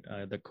 right?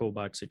 The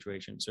cobot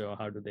situation. So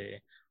how do they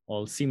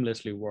all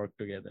seamlessly work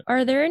together?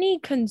 Are there any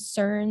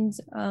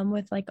concerns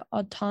with like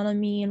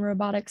autonomy and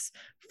robotics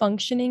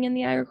functioning in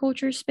the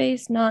agriculture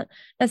space? Not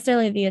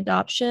necessarily the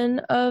adoption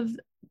of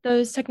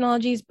those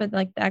technologies, but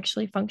like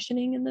actually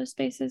functioning in those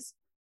spaces?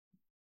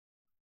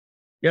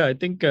 Yeah, I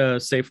think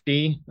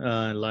safety,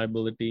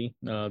 liability,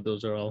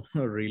 those are all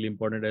really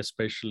important,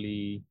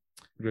 especially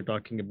if you're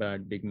talking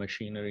about big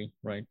machinery,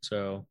 right?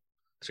 So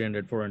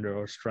 300, 400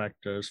 horse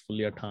tractors,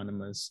 fully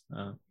autonomous.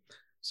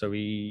 So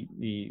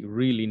we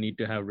really need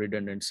to have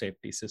redundant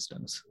safety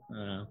systems.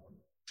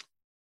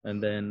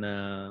 And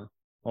then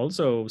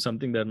also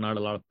something that not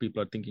a lot of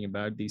people are thinking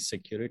about, the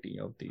security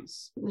of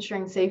these.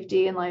 Ensuring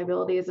safety and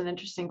liability is an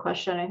interesting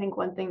question. I think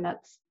one thing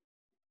that's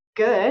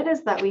good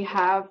is that we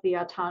have the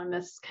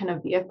autonomous kind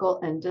of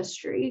vehicle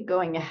industry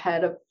going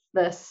ahead of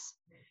this.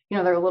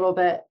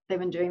 They've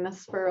been doing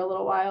this for a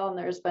little while, and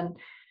there's been,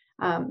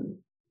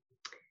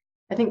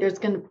 I think there's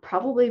going to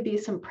probably be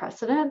some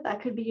precedent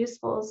that could be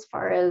useful as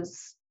far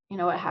as,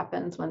 what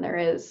happens when there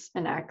is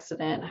an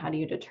accident. How do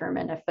you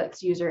determine if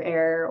it's user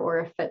error or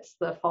if it's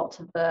the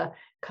fault of the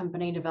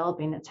company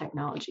developing the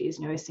technologies?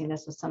 We've seen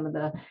this with some of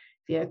the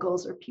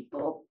vehicles where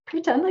people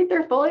pretend like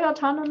they're fully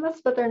autonomous,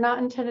 but they're not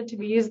intended to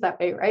be used that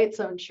way, right?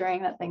 So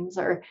ensuring that things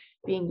are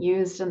being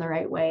used in the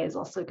right way is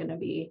also going to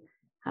be,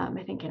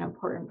 I think, an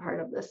important part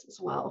of this as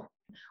well.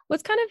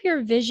 What's kind of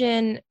your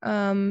vision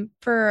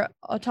for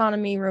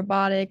autonomy,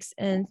 robotics,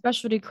 and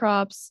specialty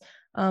crops,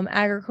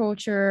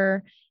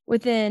 agriculture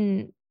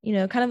within,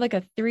 kind of like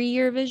a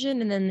 3-year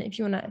vision? And then if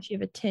you have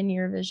a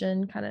 10-year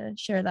vision, kind of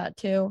share that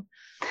too.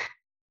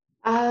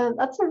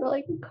 That's a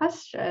really good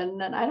question.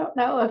 And I don't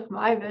know if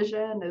my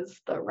vision is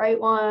the right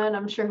one.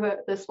 I'm sure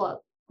this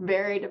will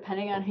vary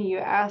depending on who you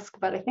ask.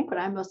 But I think what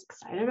I'm most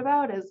excited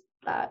about is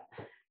that,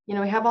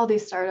 we have all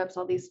these startups,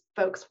 all these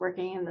folks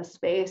working in the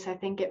space. I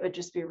think it would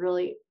just be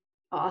really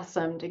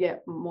awesome to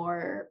get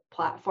more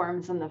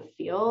platforms in the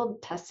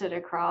field tested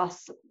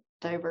across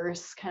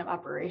diverse kind of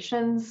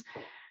operations.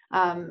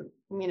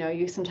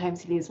 You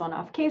sometimes see these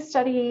one-off case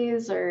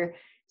studies or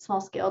small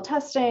scale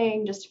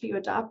testing, just a few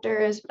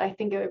adopters, but I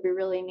think it would be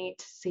really neat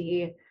to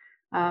see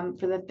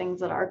for the things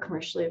that are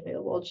commercially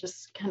available,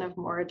 just kind of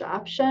more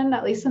adoption,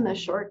 at least in the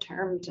short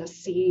term, to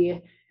see,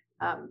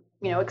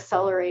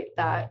 accelerate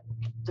that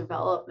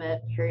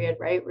development period,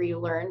 right? Where you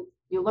learn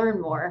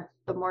more,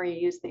 the more you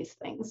use these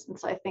things. And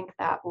so I think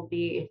that will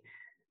be,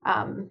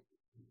 I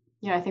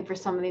think for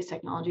some of these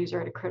technologies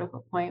are at a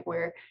critical point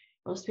where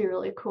it'll just be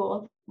really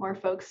cool if more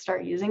folks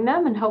start using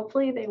them, and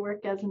hopefully they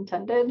work as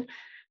intended.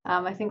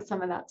 I think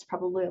some of that's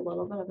probably a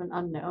little bit of an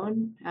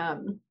unknown. I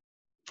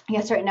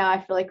guess right now I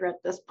feel like we're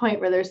at this point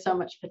where there's so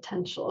much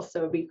potential. So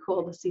it'd be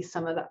cool to see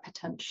some of that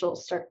potential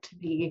start to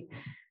be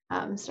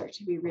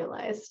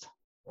realized.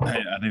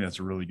 I think that's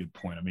a really good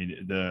point. I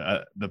mean,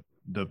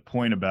 the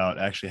point about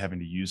actually having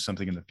to use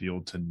something in the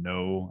field to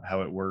know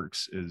how it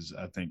works is,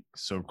 I think,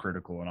 so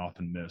critical and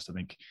often missed. I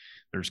think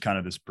there's kind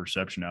of this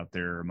perception out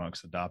there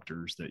amongst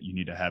adopters that you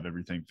need to have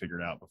everything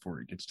figured out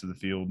before it gets to the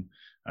field.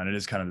 And it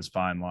is kind of this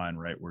fine line,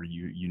 right, where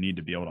you need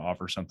to be able to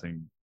offer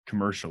something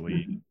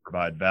commercially,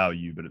 provide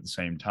value, but at the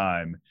same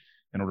time,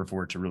 in order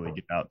for it to really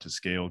get out to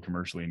scale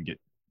commercially and get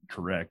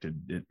correct,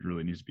 it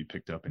really needs to be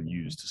picked up and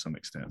used to some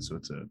extent. So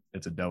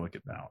it's a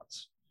delicate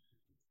balance.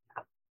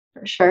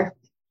 for sure.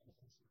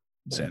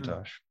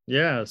 Santosh.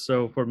 Yeah.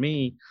 So for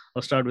me,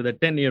 I'll start with a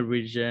 10-year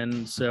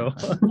vision. So,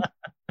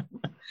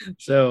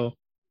 so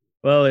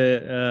well,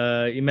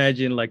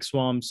 imagine like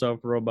swarms of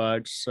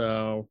robots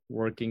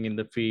working in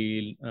the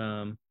field,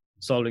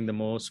 solving the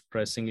most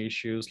pressing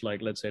issues,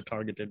 like let's say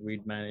targeted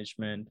weed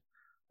management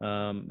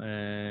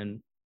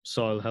and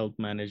soil health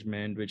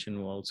management, which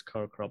involves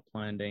cover crop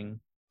planting,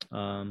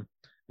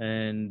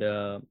 and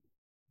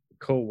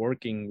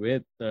co-working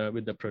with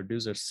the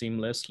producer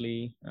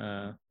seamlessly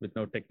with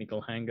no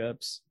technical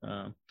hangups.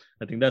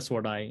 I think that's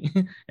what I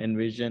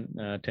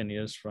envision 10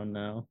 years from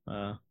now.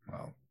 Wow.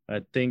 I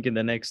think in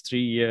the next 3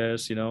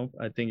 years,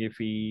 I think if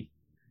we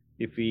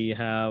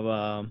have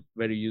a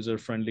very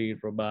user-friendly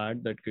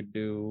robot that could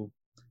do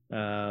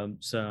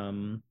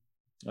some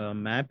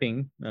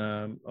mapping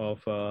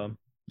of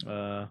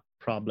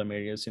problem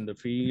areas in the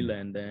field,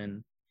 and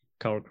then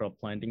cover crop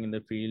planting in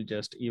the field,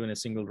 just even a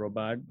single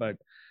robot, but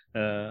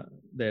the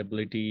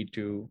ability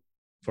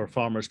for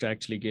farmers to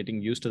actually getting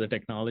used to the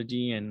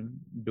technology and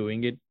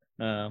doing it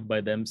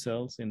by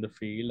themselves in the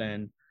field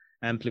and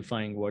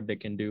amplifying what they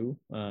can do.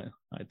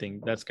 I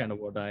think that's kind of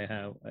what I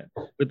have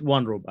with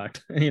one robot,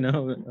 in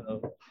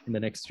the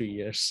next 3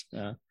 years,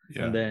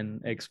 and then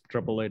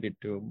extrapolate it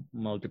to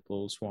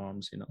multiple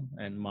swarms,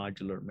 and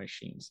modular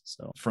machines.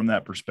 So from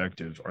that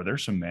perspective, are there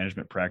some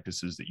management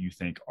practices that you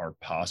think are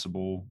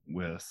possible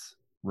with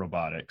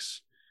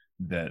robotics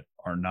that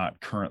are not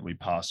currently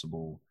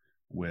possible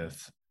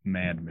with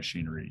manned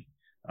machinery?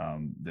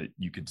 That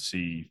you could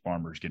see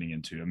farmers getting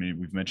into? I mean,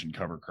 we've mentioned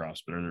cover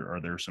crops, but are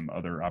there some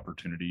other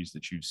opportunities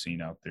that you've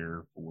seen out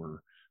there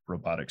for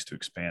robotics to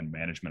expand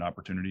management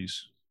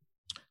opportunities?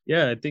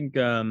 Yeah, I think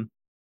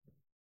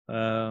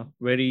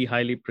very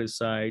highly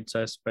precise,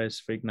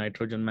 specific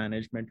nitrogen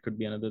management could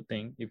be another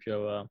thing. If you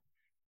have a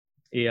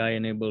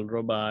AI-enabled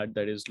robot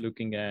that is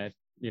looking at,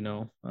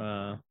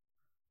 the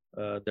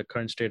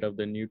current state of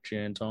the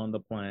nutrients on the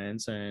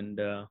plants and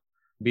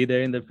be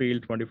there in the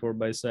field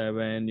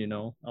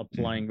 24/7,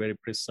 applying very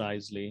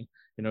precisely,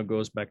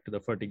 goes back to the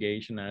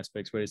fertigation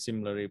aspects, very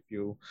similar. If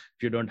you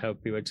don't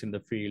have pivots in the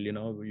field,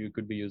 you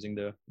could be using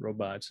the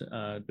robots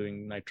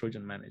doing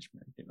nitrogen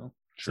management,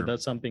 Sure. So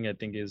that's something I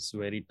think is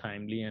very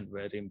timely and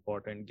very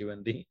important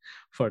given the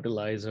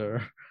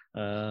fertilizer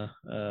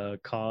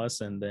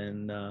costs and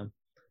then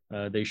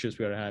the issues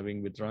we are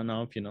having with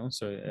runoff,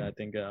 so I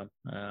think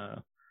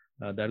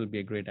that'll be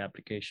a great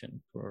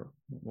application for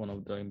one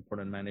of the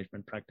important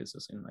management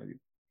practices in my view.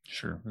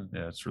 Sure.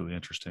 Yeah, it's really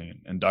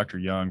interesting. And Dr.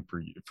 Young,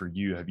 for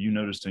you, have you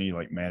noticed any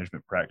like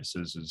management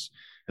practices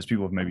as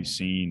people have maybe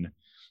seen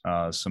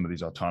some of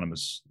these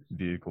autonomous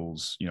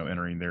vehicles,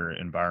 entering their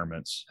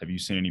environments? Have you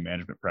seen any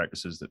management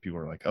practices that people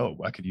are like, oh,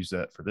 I could use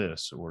that for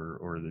this,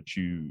 or that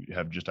you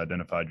have just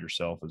identified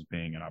yourself as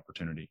being an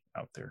opportunity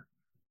out there?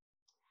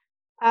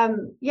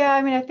 Yeah,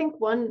 I mean, I think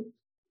one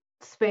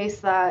space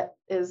that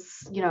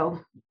is,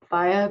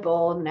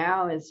 viable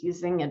now is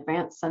using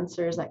advanced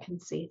sensors that can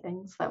see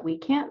things that we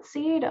can't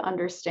see to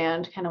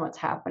understand kind of what's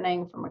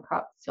happening from a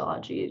crop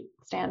physiology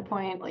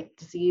standpoint, like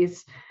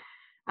disease,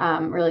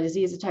 early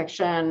disease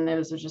detection. It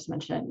was just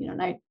mentioned,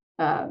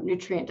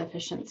 nutrient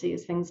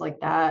deficiencies, things like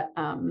that,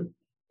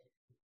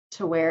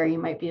 to where you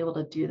might be able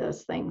to do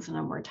those things in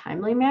a more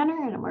timely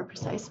manner, in a more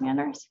precise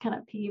manner. So kind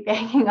of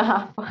piggybacking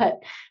off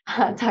what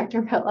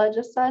Dr. Pitla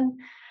just said.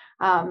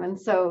 And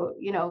so,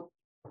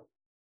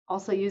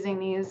 also using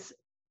these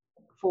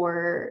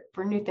for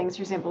new things.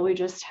 For example, we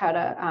just had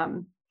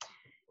a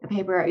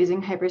paper out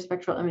using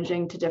hyperspectral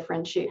imaging to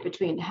differentiate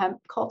between hemp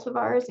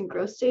cultivars and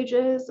growth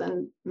stages,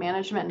 and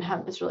management in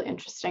hemp is really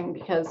interesting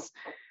because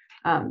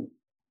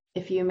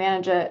if you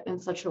manage it in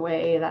such a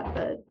way that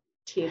the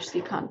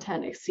THC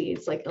content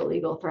exceeds like the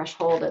legal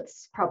threshold,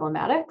 it's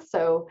problematic.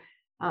 So,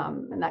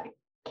 and that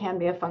can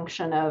be a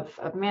function of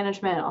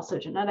management, also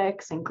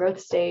genetics and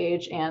growth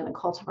stage and the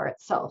cultivar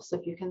itself. So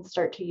if you can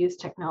start to use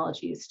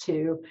technologies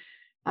to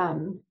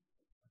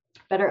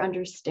better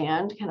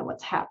understand kind of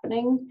what's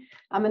happening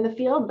in the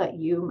field that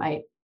you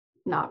might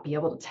not be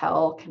able to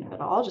tell kind of at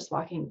all, just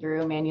walking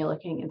through, manually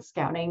looking and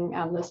scouting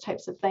those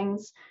types of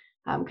things,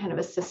 kind of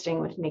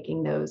assisting with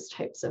making those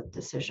types of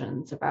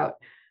decisions about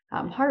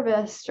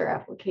harvest or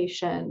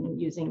application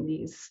using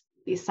these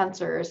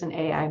sensors and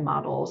AI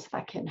models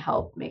that can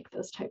help make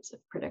those types of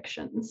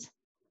predictions.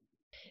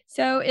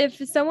 So if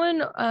someone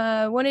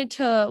wanted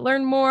to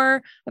learn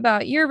more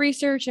about your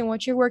research and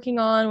what you're working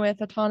on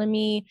with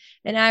autonomy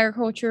and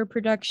agriculture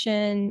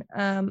production,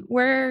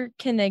 where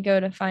can they go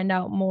to find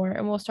out more?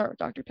 And we'll start with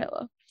Dr.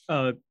 Pitla.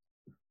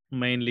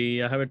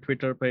 Mainly, I have a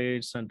Twitter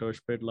page, Santosh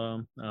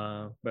Pitla,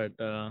 but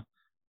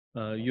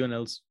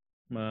UNL's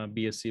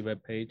BSc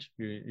webpage,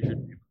 you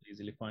should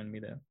easily find me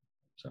there.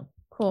 So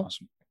cool.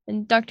 Awesome.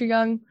 And Dr.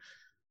 Young?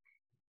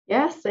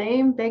 Yeah,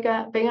 same. Big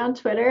on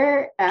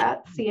Twitter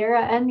at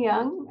Sierra N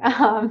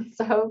Young.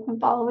 So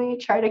follow me.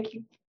 Try to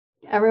keep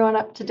everyone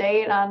up to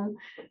date on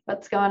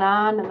what's going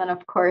on, and then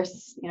of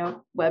course,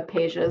 web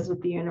pages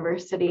with the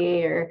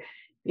university or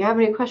you have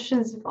any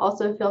questions,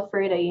 also feel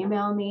free to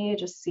email me,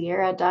 just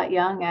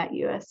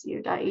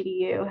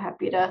sierra.young@usu.edu.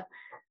 Happy to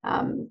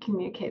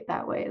communicate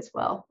that way as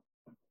well.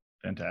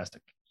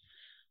 Fantastic.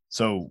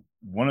 So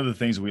one of the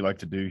things we like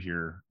to do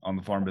here on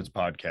the Farm Bits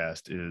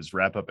podcast is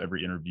wrap up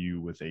every interview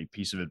with a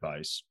piece of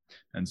advice.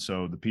 And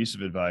so the piece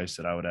of advice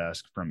that I would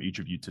ask from each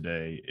of you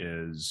today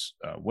is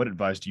what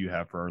advice do you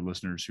have for our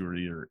listeners who are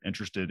either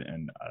interested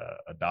in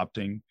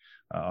adopting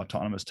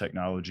autonomous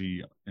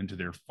technology into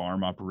their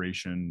farm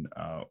operation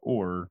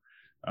or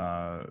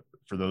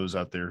for those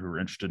out there who are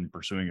interested in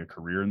pursuing a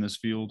career in this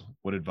field?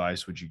 What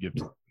advice would you give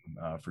to them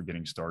for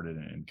getting started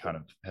and kind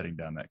of heading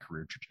down that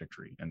career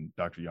trajectory? And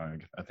Dr.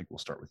 Young, I think we'll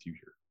start with you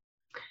here.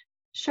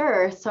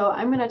 Sure. So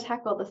I'm going to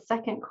tackle the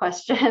second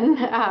question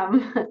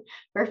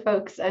for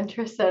folks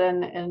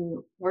interested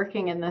in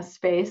working in this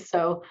space.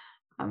 So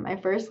my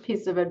first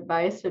piece of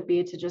advice would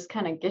be to just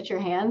kind of get your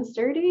hands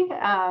dirty.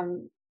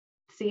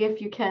 See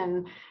if you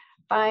can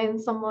find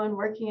someone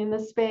working in the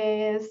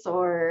space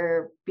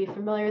or be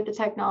familiar with the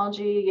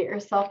technology, get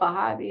yourself a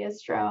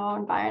hobbyist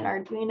drone, buy an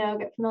Arduino,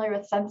 get familiar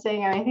with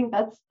sensing. I think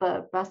that's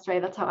the best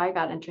way. That's how I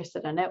got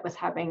interested in it, was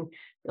having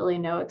really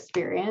no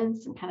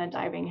experience and kind of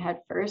diving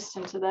headfirst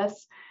into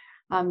this.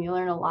 You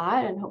learn a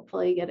lot and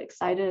hopefully get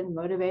excited and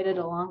motivated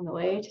along the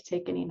way to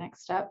take any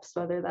next steps,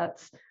 whether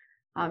that's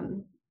a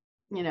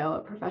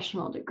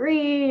professional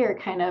degree or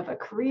kind of a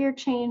career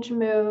change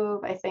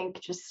move. I think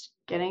just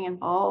getting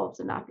involved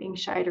and not being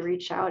shy to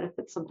reach out if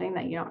it's something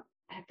that you don't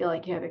feel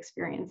like you have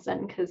experience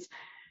in, because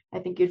I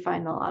think you'd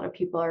find a lot of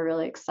people are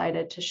really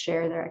excited to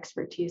share their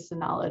expertise and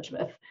knowledge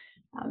with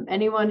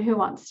anyone who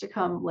wants to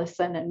come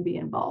listen and be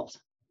involved.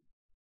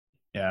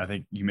 Yeah, I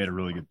think you made a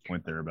really good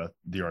point there about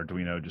the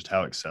Arduino, just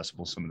how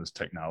accessible some of this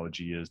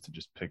technology is to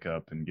just pick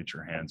up and get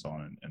your hands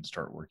on and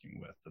start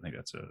working with. I think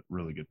that's a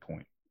really good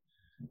point.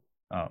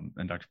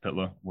 And Dr.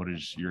 Pitlow, what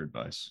is your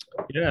advice?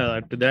 Yeah,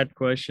 to that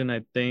question,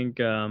 I think,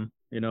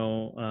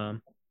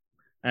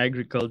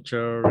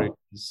 agriculture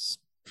is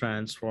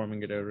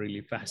transforming at a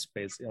really fast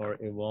pace or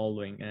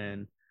evolving,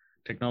 and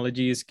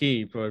technology is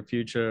key for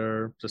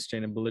future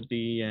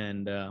sustainability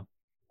and,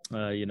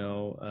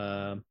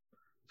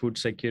 food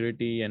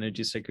security,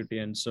 energy security,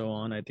 and so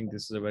on. I think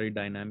this is a very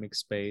dynamic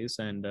space,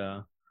 and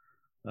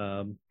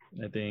I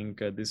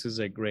think this is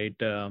a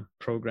great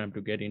program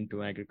to get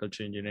into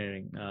agriculture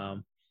engineering.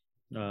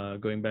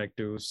 Going back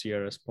to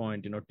Sierra's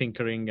point,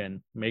 tinkering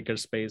and maker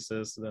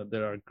spaces,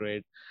 there are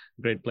great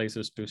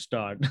places to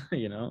start,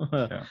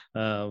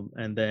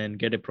 and then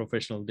get a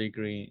professional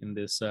degree in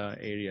this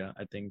area.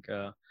 I think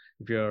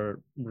if you're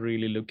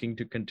really looking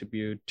to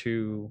contribute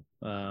to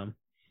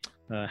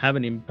have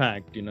an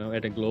impact,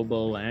 at a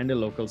global and a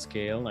local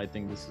scale, I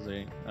think this is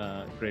a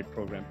great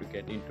program to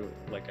get into,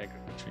 like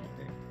agriculture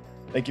engineering.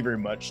 Thank you very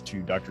much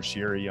to Dr.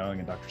 Sierra Young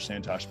and Dr.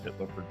 Santosh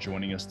Pitlow for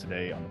joining us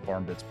today on the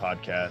Farm Bits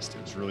podcast.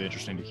 It was really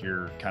interesting to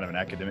hear kind of an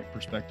academic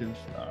perspective.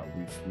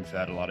 We've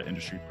had a lot of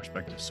industry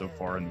perspectives so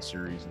far in the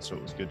series, and so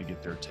it was good to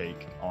get their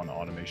take on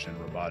automation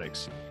and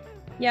robotics.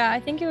 Yeah, I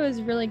think it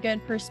was really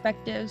good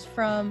perspectives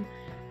from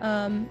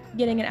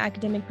getting an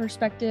academic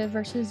perspective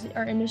versus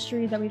our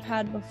industry that we've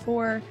had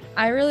before.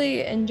 I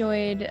really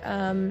enjoyed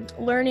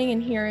learning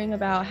and hearing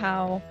about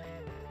how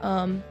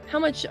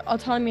much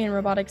autonomy and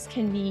robotics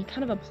can be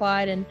kind of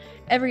applied in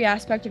every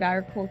aspect of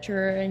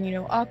agriculture and,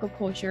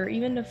 aquaculture,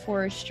 even to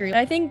forestry.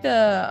 I think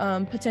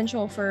the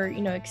potential for,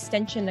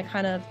 extension to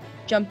kind of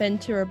jump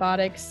into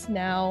robotics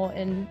now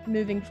and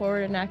moving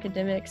forward in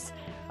academics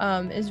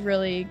is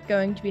really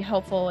going to be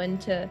helpful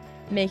into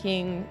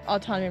making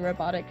autonomy and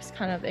robotics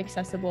kind of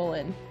accessible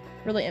and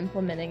really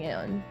implementing it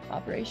on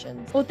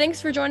operations. Well,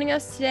 thanks for joining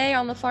us today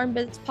on the Farm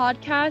Bits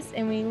podcast,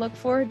 and we look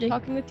forward to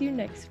talking with you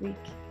next week.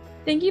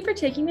 Thank you for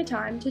taking the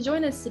time to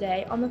join us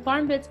today on the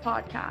Farm Bits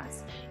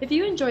podcast. If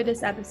you enjoyed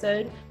this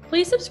episode,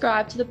 please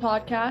subscribe to the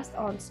podcast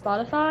on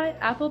Spotify,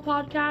 Apple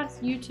Podcasts,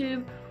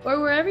 YouTube, or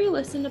wherever you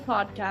listen to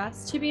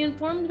podcasts to be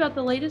informed about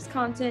the latest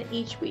content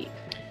each week.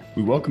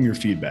 We welcome your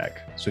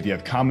feedback. So if you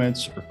have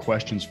comments or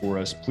questions for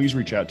us, please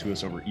reach out to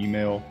us over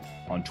email,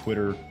 on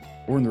Twitter,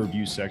 or in the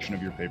review section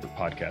of your favorite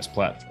podcast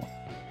platform.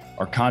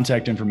 Our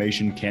contact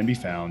information can be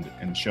found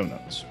in the show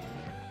notes.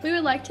 We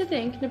would like to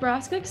thank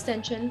Nebraska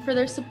Extension for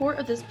their support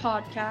of this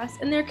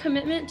podcast and their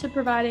commitment to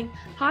providing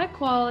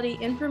high-quality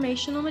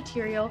informational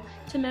material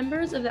to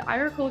members of the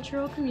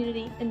agricultural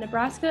community in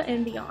Nebraska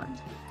and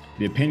beyond.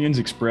 The opinions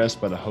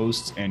expressed by the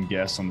hosts and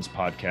guests on this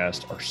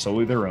podcast are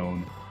solely their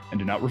own and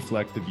do not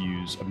reflect the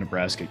views of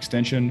Nebraska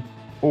Extension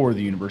or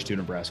the University of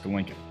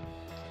Nebraska-Lincoln.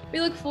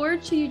 We look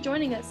forward to you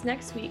joining us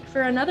next week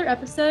for another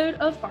episode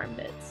of Farm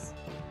Bits.